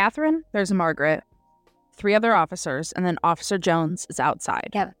 There's Catherine, there's Margaret, 3 other officers, and then Officer Jones is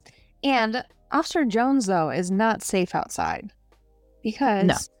outside. Yeah. And Officer Jones, though, is not safe outside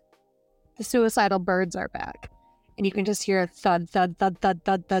because the suicidal birds are back. And you can just hear a thud, thud, thud, thud,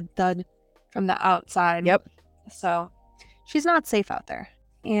 thud, thud, thud from the outside. Yep. So she's not safe out there.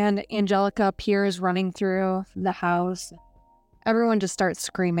 And Angelica appears running through the house. Everyone just starts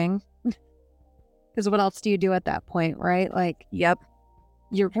screaming. Because what else do you do at that point, right? Like, yep.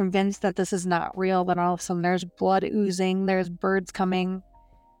 You're convinced that this is not real, then all of a sudden there's blood oozing, there's birds coming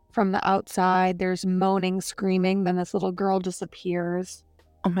from the outside, there's moaning, screaming, then this little girl just appears.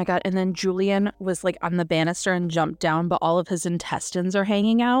 Oh my God. And then Julian was like on the banister and jumped down, but all of his intestines are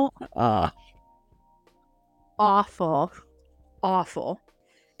hanging out. Awful. Awful.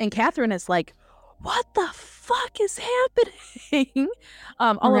 And Catherine is like, what the fuck is happening?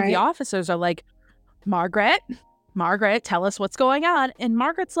 All of the officers are like, Margaret, tell us what's going on. And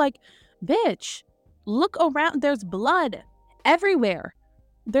Margaret's like, bitch, look around. There's blood everywhere.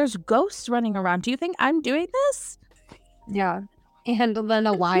 There's ghosts running around. Do you think I'm doing this? Yeah. And then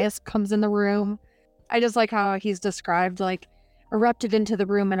Elias comes in the room. I just like how he's described, like, erupted into the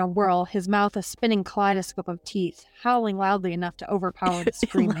room in a whirl, his mouth a spinning kaleidoscope of teeth, howling loudly enough to overpower the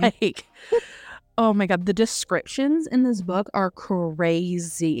screaming. Oh my God, the descriptions in this book are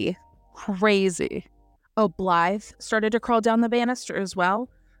crazy. Crazy. Oh, Blythe started to crawl down the banister as well.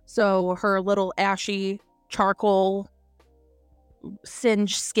 So her little ashy charcoal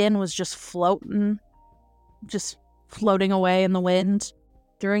singed skin was just floating away in the wind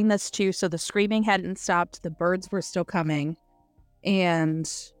during this too. So the screaming hadn't stopped. The birds were still coming. And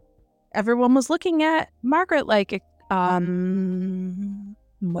everyone was looking at Margaret like, what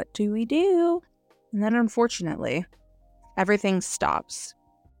do we do? And then unfortunately, everything stops.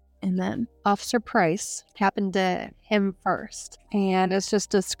 And then Officer Price happened to him first. And it's just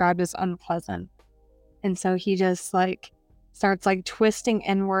described as unpleasant. And so he just like starts like twisting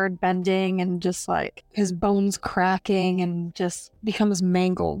inward, bending, and just like his bones cracking and just becomes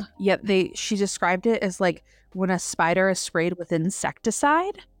mangled. Yep, she described it as like when a spider is sprayed with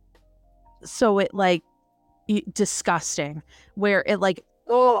insecticide. So it like disgusting, where it like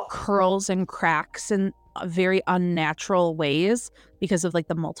curls and cracks in very unnatural ways because of like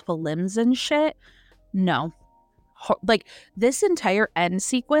the multiple limbs and shit. No. Like this entire end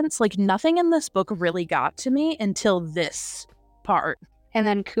sequence, like nothing in this book really got to me until this part. And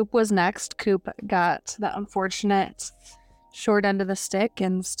then Coop was next. Coop got the unfortunate short end of the stick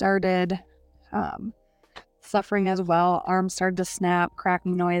and started suffering as well. Arms started to snap,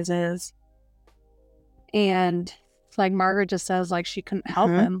 cracking noises. And like Margaret just says, like she couldn't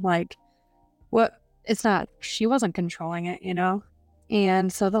help him. Like, what? It's not, she wasn't controlling it, you know?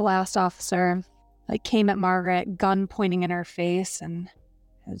 And so the last officer like came at Margaret, gun pointing in her face, and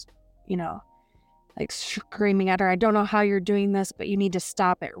was, like screaming at her, I don't know how you're doing this, but you need to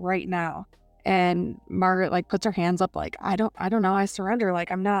stop it right now. And Margaret like puts her hands up like, I don't know, I surrender.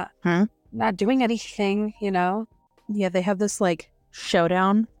 Like I'm not doing anything, you know? Yeah, they have this like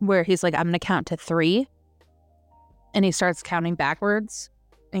showdown where he's like, I'm gonna count to 3. And he starts counting backwards.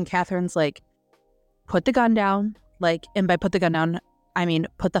 And Catherine's like, put the gun down. Like, and by put the gun down, I mean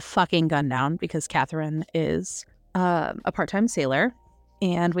put the fucking gun down, because Catherine is a part-time sailor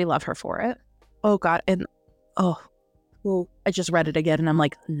and we love her for it. Oh God. And well, I just read it again and I'm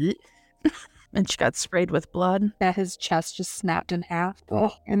like, and she got sprayed with blood. That his chest just snapped in half.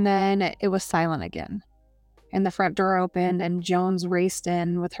 Oh. And then it was silent again. And the front door opened and Jones raced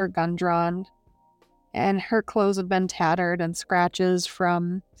in with her gun drawn. And her clothes had been tattered and scratches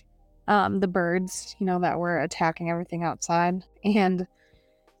from the birds, you know, that were attacking everything outside. And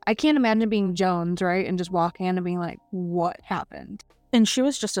I can't imagine being Jones, right? And just walking in and being like, what happened? And she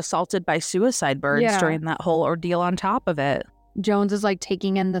was just assaulted by suicide birds during that whole ordeal on top of it. Jones is like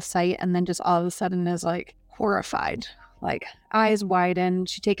taking in the sight and then just all of a sudden is like horrified, like eyes widen.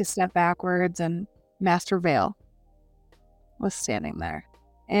 She takes a step backwards and Master Vale was standing there.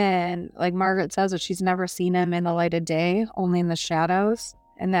 And like Margaret says that she's never seen him in the light of day, only in the shadows.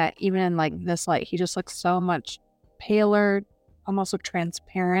 And that even in like this light, he just looks so much paler, almost look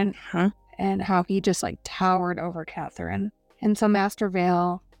transparent. And how he just like towered over Catherine. And so Master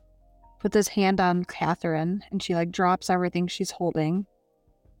Vale puts his hand on Catherine and she like drops everything she's holding.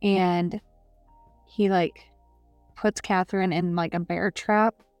 And he like puts Catherine in like a bear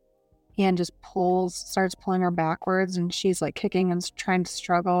trap and just starts pulling her backwards, and she's like kicking and trying to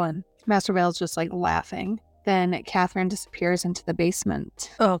struggle, and Master Vale's just like laughing. Then Catherine disappears into the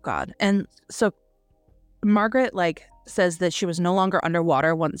basement. Oh God. And so Margaret like says that she was no longer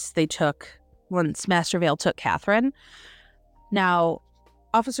underwater once Master Vale took Catherine. Now,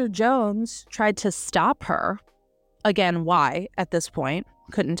 Officer Jones tried to stop her. Again, why at this point?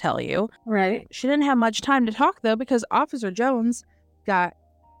 Couldn't tell you. Right. She didn't have much time to talk though, because Officer Jones got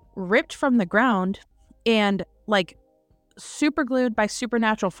ripped from the ground and like super glued by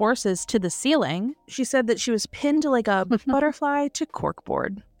supernatural forces to the ceiling. She said that she was pinned like a butterfly to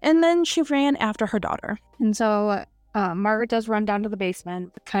corkboard. And then she ran after her daughter. And so Margaret does run down to the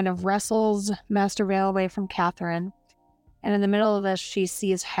basement, kind of wrestles Master Vale away from Catherine. And in the middle of this, she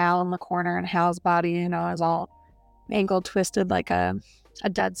sees Hal in the corner, and Hal's body, you know, is all mangled, twisted like a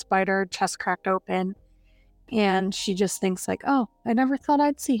dead spider, chest cracked open. And she just thinks like, oh, I never thought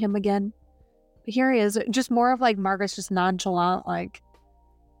I'd see him again. But here he is, just more of like Margaret's just nonchalant, like,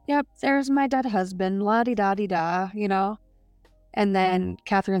 yep, there's my dead husband, la-di-da-di-da, you know? And then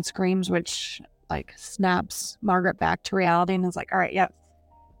Catherine screams, which like snaps Margaret back to reality and is like, all right, yep,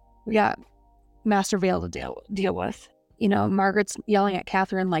 we got Master Vale to deal with. You know, Margaret's yelling at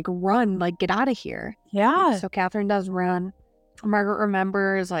Catherine, like, run, like, get out of here. Yeah. So Catherine does run. Margaret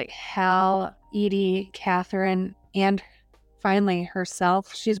remembers, like, Hal, Edie, Catherine, and finally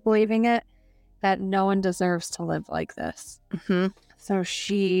herself, she's believing it, that no one deserves to live like this. So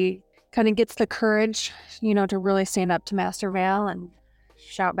she kind of gets the courage, you know, to really stand up to Master Vale and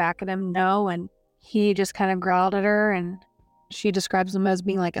shout back at him, no. And he just kind of growled at her, and she describes him as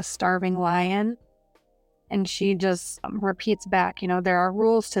being like a starving lion. And she just repeats back, you know, there are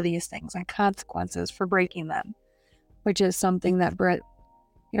rules to these things and consequences for breaking them, which is something that Britt,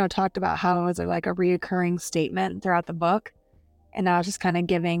 you know, talked about how it was like a reoccurring statement throughout the book. And now it's just kind of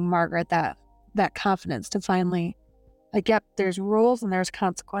giving Margaret that confidence to finally, like, yep, there's rules and there's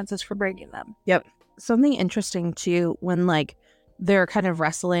consequences for breaking them. Yep. Something interesting too, when like they're kind of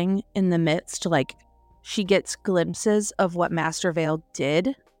wrestling in the midst, like she gets glimpses of what Master Vale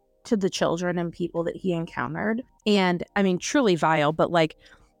did to the children and people that he encountered. And I mean, truly vile, but like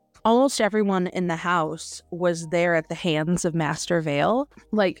almost everyone in the house was there at the hands of Master Vale.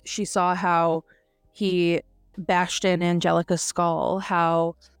 Like she saw how he bashed in Angelica's skull,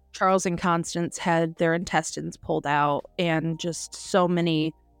 how Charles and Constance had their intestines pulled out, and just so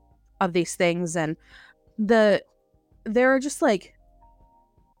many of these things. And they're just like,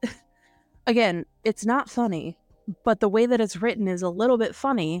 again, it's not funny, but the way that it's written is a little bit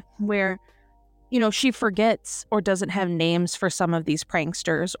funny, where, you know, she forgets or doesn't have names for some of these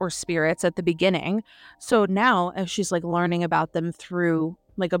pranksters or spirits at the beginning. So now, as she's like learning about them through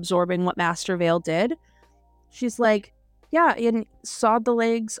like absorbing what Master Vale did, she's like, yeah, and sawed the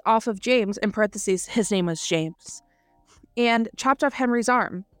legs off of James, in parentheses, his name was James, and chopped off Henry's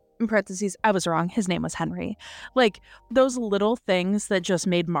arm, in parentheses, I was wrong, his name was Henry. Like those little things that just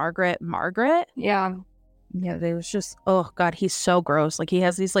made Margaret. Yeah. Yeah, they was just, oh God, he's so gross. Like he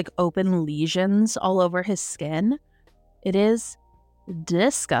has these like open lesions all over his skin. It is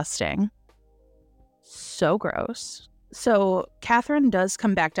disgusting. So gross. So Catherine does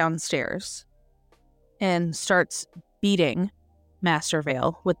come back downstairs and starts beating Master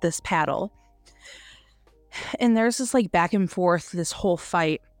Vale with this paddle. And there's this like back and forth, this whole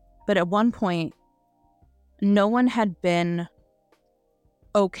fight. But at one point, no one had been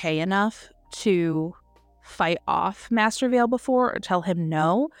okay enough to fight off Master Vale before or tell him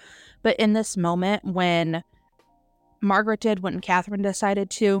no. But in this moment, when Margaret did, when Catherine decided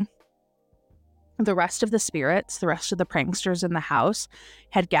to, the rest of the spirits, the rest of the pranksters in the house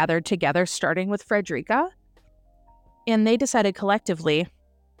had gathered together, starting with Frederica. And they decided collectively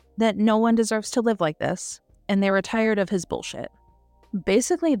that no one deserves to live like this. And they were tired of his bullshit.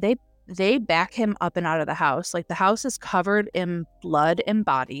 Basically, they back him up and out of the house. Like, the house is covered in blood and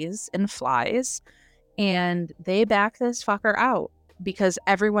bodies and flies. And they back this fucker out because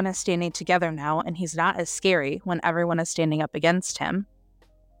everyone is standing together now, and he's not as scary when everyone is standing up against him.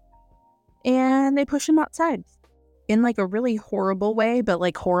 And they push him outside in like a really horrible way, but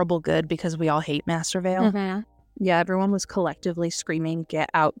like horrible good because we all hate Master Vale. Mm-hmm. Yeah, everyone was collectively screaming, "Get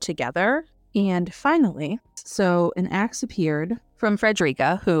out together." And finally, so an axe appeared from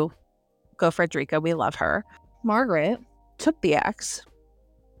Frederica, who, go Frederica, we love her. Margaret took the axe,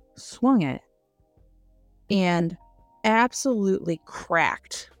 swung it, and absolutely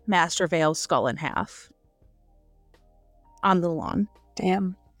cracked Master Vale's skull in half on the lawn.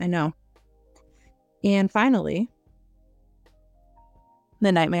 Damn. I know. And finally,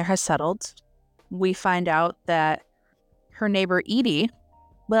 the nightmare has settled. We find out that her neighbor Edie,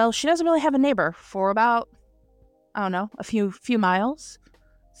 well, she doesn't really have a neighbor for about, I don't know, a few miles.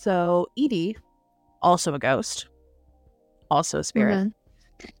 So Edie, also a ghost, also a spirit.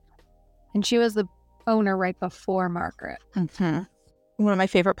 Mm-hmm. And she was the owner right before Margaret. Mm-hmm. One of my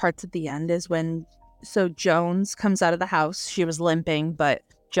favorite parts at the end is when, so Jones comes out of the house. She was limping, but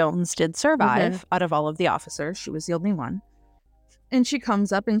Jones did survive out of all of the officers. She was the only one. And she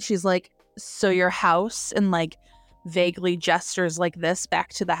comes up and she's like, "So your house," and like vaguely gestures like this back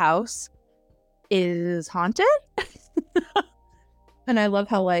to the house, "is haunted?" And I love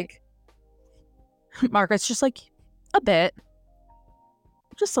how like Margaret's just like, "A bit.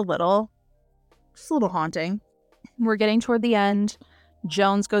 Just a little haunting." We're getting toward the end.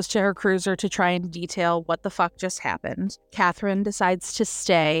 Jones goes to her cruiser to try and detail what the fuck just happened. Catherine decides to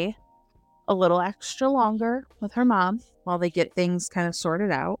stay a little extra longer with her mom while they get things kind of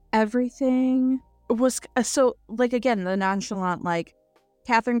sorted out. Everything was so, like, again, the nonchalant, like,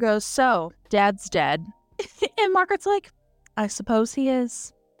 Catherine goes, "So, Dad's dead." And Margaret's like, "I suppose he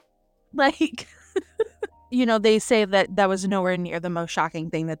is." Like, you know, they say that that was nowhere near the most shocking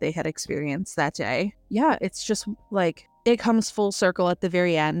thing that they had experienced that day. Yeah, it's just like, it comes full circle at the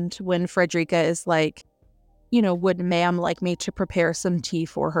very end when Frederica is like, you know, "Would ma'am like me to prepare some tea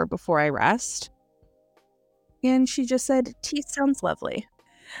for her before I rest?" And she just said, "Tea sounds lovely."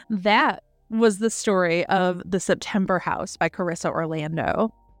 That was the story of The September House by Carissa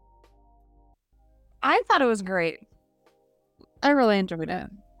Orlando. I thought it was great. I really enjoyed it.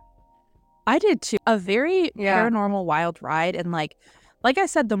 I did too. A very paranormal wild ride. And like I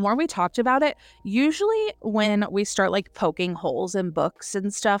said, the more we talked about it, usually when we start like poking holes in books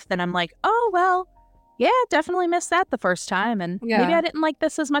and stuff, then I'm like, "Oh, well, yeah, definitely missed that the first time. And maybe I didn't like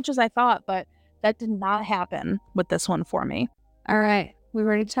this as much as I thought," but that did not happen with this one for me. All right. We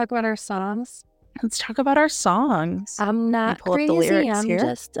ready to talk about our songs? Let's talk about our songs. I'm not crazy. I'm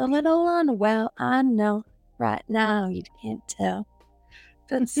just a little unwell. I know right now you can't tell.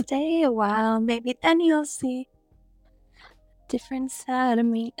 But stay a while. Maybe then you'll see different side of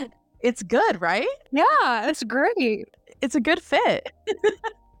me. It's good, right? Yeah, it's great. It's a good fit.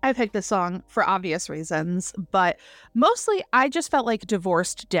 I picked this song for obvious reasons, but mostly I just felt like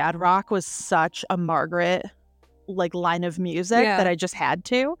Divorced Dad Rock was such a Margaret like line of music that I just had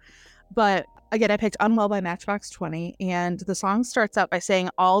to. But again, I picked Unwell by Matchbox 20, and the song starts out by saying,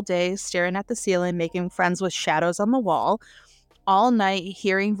 "All day staring at the ceiling, making friends with shadows on the wall. All night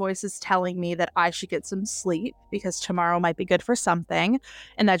hearing voices telling me that I should get some sleep because tomorrow might be good for something."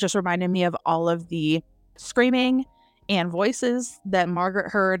 And that just reminded me of all of the screaming and voices that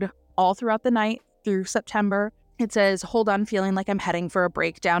Margaret heard all throughout the night through September. It says, "Hold on, feeling like I'm heading for a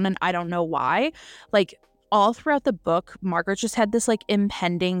breakdown and I don't know why." Like, all throughout the book, Margaret just had this like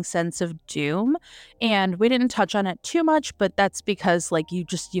impending sense of doom. And we didn't touch on it too much, but that's because like you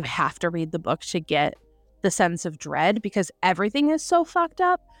have to read the book to get the sense of dread, because everything is so fucked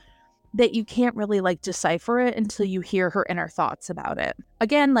up that you can't really like decipher it until you hear her inner thoughts about it.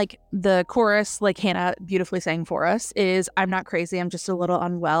 Again, like the chorus, like Hannah beautifully sang for us, is, "I'm not crazy, I'm just a little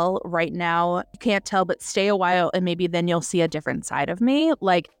unwell right now. You can't tell, but stay a while and maybe then you'll see a different side of me."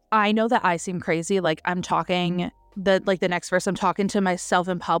 Like, I know that I seem crazy. Like, I'm talking the next verse, I'm talking to myself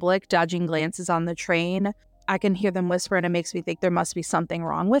in public, dodging glances on the train. I can hear them whisper, and it makes me think there must be something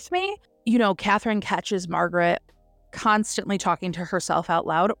wrong with me. Catherine catches Margaret constantly talking to herself out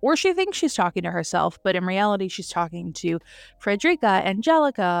loud, or she thinks she's talking to herself, but in reality, she's talking to Frederica,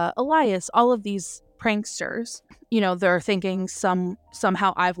 Angelica, Elias, all of these pranksters. They're thinking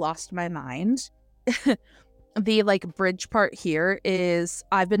somehow I've lost my mind. The bridge part here is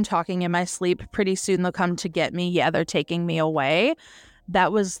I've been talking in my sleep. Pretty soon they'll come to get me. Yeah, they're taking me away.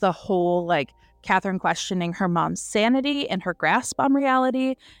 That was the whole Catherine questioning her mom's sanity and her grasp on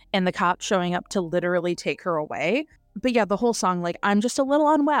reality, and the cops showing up to literally take her away. But yeah, the whole song, I'm just a little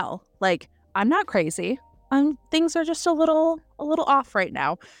unwell. I'm not crazy. Things are just a little off right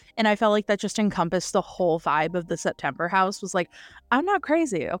now. And I felt like that just encompassed the whole vibe of the September House. Was I'm not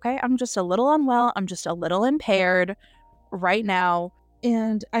crazy, okay? I'm just a little unwell. I'm just a little impaired right now.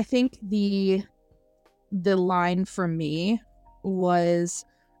 And I think the line for me was,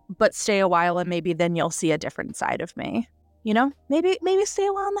 but stay a while and maybe then you'll see a different side of me. Maybe stay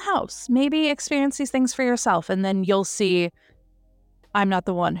a while in the house. Maybe experience these things for yourself, and then you'll see I'm not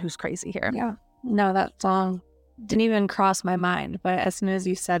the one who's crazy here. Yeah. No, that song didn't even cross my mind, but as soon as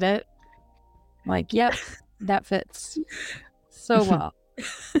you said it, I'm like, yep, that fits so well.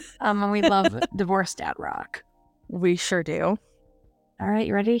 And we love Divorce Dad Rock. We sure do. All right,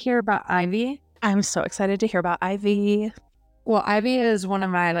 you ready to hear about Ivy? I'm so excited to hear about Ivy. Well, Ivy is one of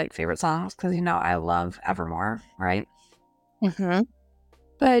my favorite songs because I love Evermore, right? Mm-hmm.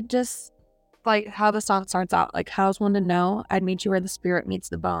 But just how the song starts out, how's one to know? I'd meet you where the spirit meets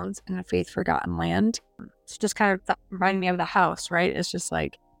the bones in a faith forgotten land. It's just kind of reminding me of the house, right? It's just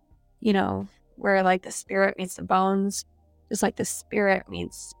where the spirit meets the bones, just the spirit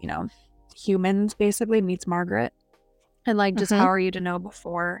meets, humans basically meets Margaret. And just how are you to know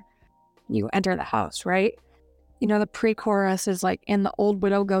before you enter the house, right? The pre-chorus is and the old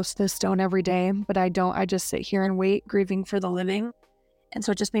widow goes to the stone every day, but I don't. I just sit here and wait, grieving for the living. And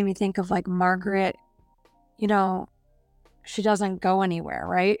so it just made me think of Margaret, she doesn't go anywhere,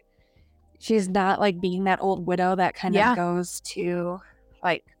 right? She's not being that old widow that kind of goes to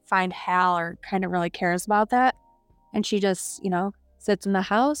find Hal or kind of really cares about that. And she just, sits in the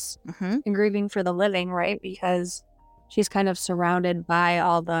house and grieving for the living, right? Because she's kind of surrounded by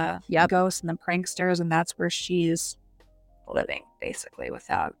all the ghosts and the pranksters, and that's where she's living, basically,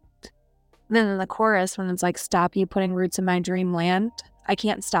 without. And then in the chorus, when it's stop you putting roots in my dreamland. I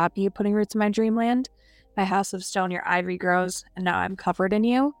can't stop you putting roots in my dreamland. My house of stone, your ivy grows, and now I'm covered in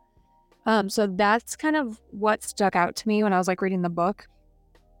you. So that's kind of what stuck out to me when I was reading the book.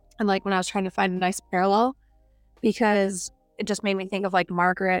 And when I was trying to find a nice parallel, because it just made me think of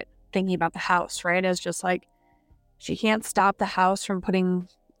Margaret thinking about the house, right? It's just she can't stop the house from putting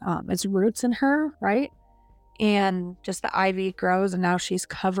its roots in her, right? And just the ivy grows, and now she's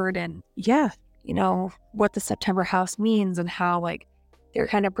covered in, what the September house means and how they're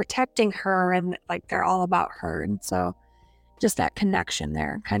kind of protecting her and they're all about her. And so just that connection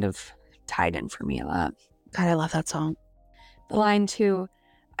there kind of tied in for me a lot. God, I love that song. The line too,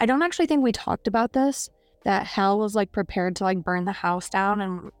 I don't actually think we talked about this, that Hal was prepared to burn the house down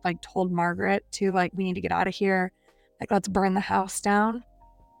and told Margaret to we need to get out of here. Let's burn the house down.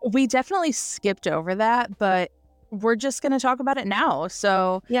 We definitely skipped over that, but we're just going to talk about it now.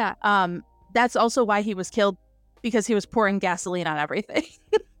 So yeah, that's also why he was killed, because he was pouring gasoline on everything.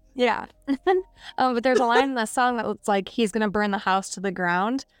 Yeah. But there's a line in the song that looks he's going to burn the house to the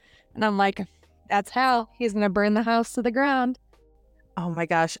ground. And I'm that's Hal. He's going to burn the house to the ground. Oh my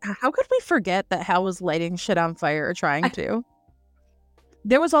gosh. How could we forget that Hal was lighting shit on fire or trying to?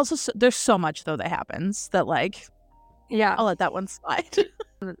 There was also, there's so much though that happens that yeah, I'll let that one slide.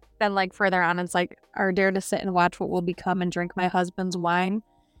 Then further on, it's or dare to sit and watch what will become and drink my husband's wine.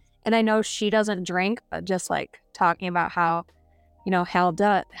 And I know she doesn't drink, but just talking about how, Hal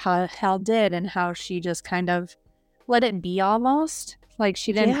did and how she just kind of let it be almost.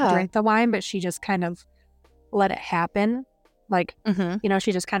 She didn't drink the wine, but she just kind of let it happen.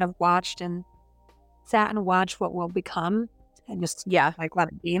 She just kind of watched and sat and watched what will become and just, let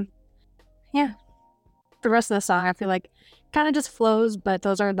it be. Yeah. The rest of the song, I feel kind of just flows, but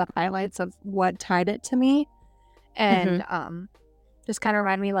those are the highlights of what tied it to me. And, just kind of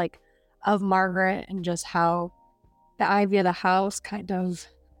remind me of Margaret and just how the ivy of the house kind of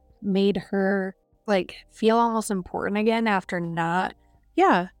made her feel almost important again after not,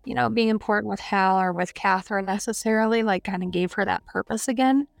 being important with Hal or with Catherine necessarily, kind of gave her that purpose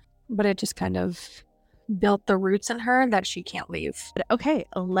again. But it just kind of built the roots in her that she can't leave. Okay,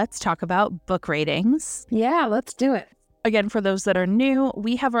 let's talk about book ratings. Yeah, let's do it. again, for those that are new,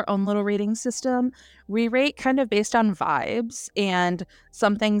 we have our own little rating system. We rate kind of based on vibes, and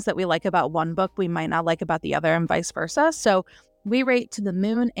some things that we like about one book we might not like about the other, and vice versa. So we rate to the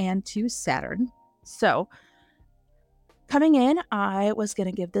moon and to Saturn. So coming in, I was going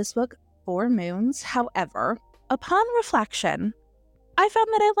to give this book 4 moons. However, upon reflection, I found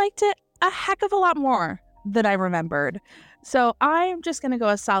that I liked it a heck of a lot more than I remembered. So I'm just going to go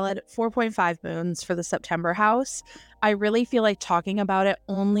a solid 4.5 moons for the September house. I really feel like talking about it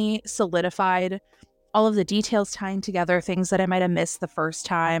only solidified all of the details, tying together things that I might have missed the first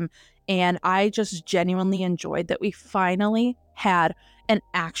time. And I just genuinely enjoyed that we finally had an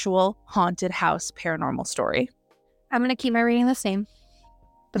actual haunted house paranormal story. I'm going to keep my rating the same,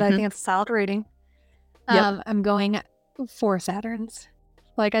 but I think it's a solid rating. Yep. I'm going 4 Saturns.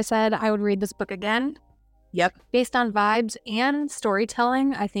 Like I said, I would read this book again. Yep. Based on vibes and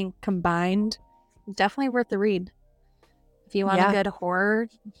storytelling, I think combined, definitely worth the read. If you want a good horror,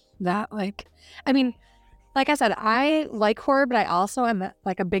 like I said, I like horror, but I also am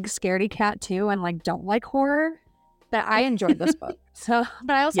like a big scaredy cat too, and like don't like horror. But I enjoyed this book. So,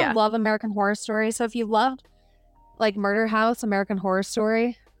 but I also love American Horror Story. So if you loved like Murder House, American Horror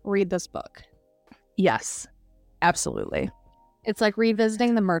Story, read this book. Yes, absolutely. It's like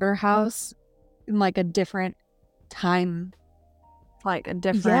revisiting the murder house in like a different time, like a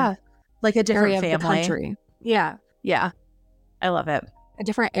different family. Of the country. Yeah. Yeah. I love it. A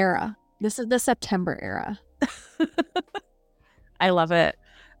different era. This is the September era. I love it.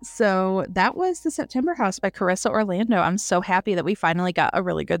 So that was The September House by Carissa Orlando. I'm so happy that we finally got a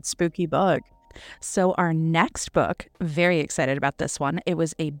really good spooky book. So our next book, very excited about this one. It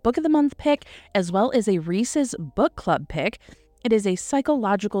was a Book of the Month pick as well as a Reese's Book Club pick. It is a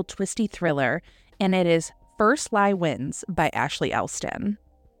psychological twisty thriller, and it is First Lie Wins by Ashley Elston.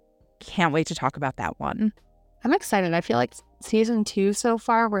 Can't wait to talk about that one. I'm excited. I feel like season 2 so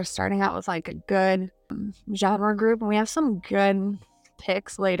far, we're starting out with like a good genre group, and we have some good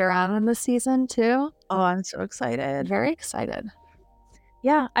picks later on in the season too. Oh, I'm so excited. Very excited.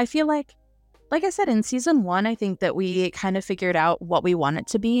 Yeah, I feel like I said, in season 1, I think that we kind of figured out what we want it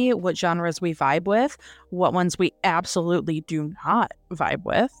to be, what genres we vibe with, what ones we absolutely do not vibe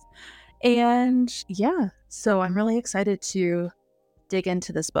with. And yeah, so I'm really excited to dig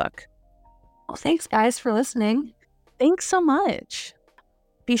into this book. Well, thanks guys for listening. Thanks so much.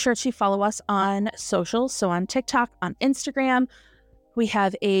 Be sure to follow us on socials. So on TikTok, on Instagram, we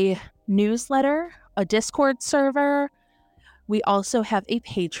have a newsletter, a Discord server. We also have a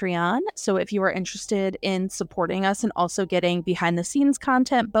Patreon. So if you are interested in supporting us and also getting behind the scenes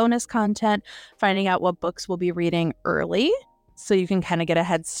content, bonus content, finding out what books we'll be reading early, so you can kind of get a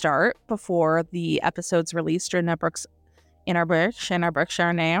head start before the episodes released or our books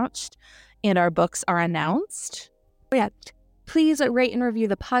are announced. Yeah, please rate and review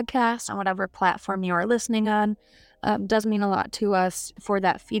the podcast on whatever platform you are listening on. Does mean a lot to us for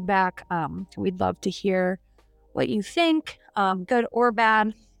that feedback. We'd love to hear what you think, good or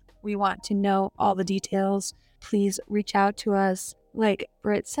bad. We want to know all the details. Please reach out to us. Like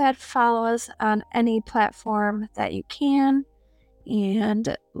Britt said, follow us on any platform that you can,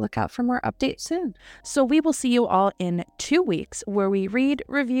 and look out for more updates soon. So we will see you all in 2 weeks, where we read,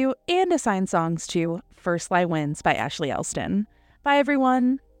 review, and assign songs to First Lie Wins by Ashley Elston. Bye,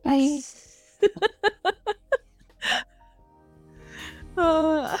 everyone. Bye.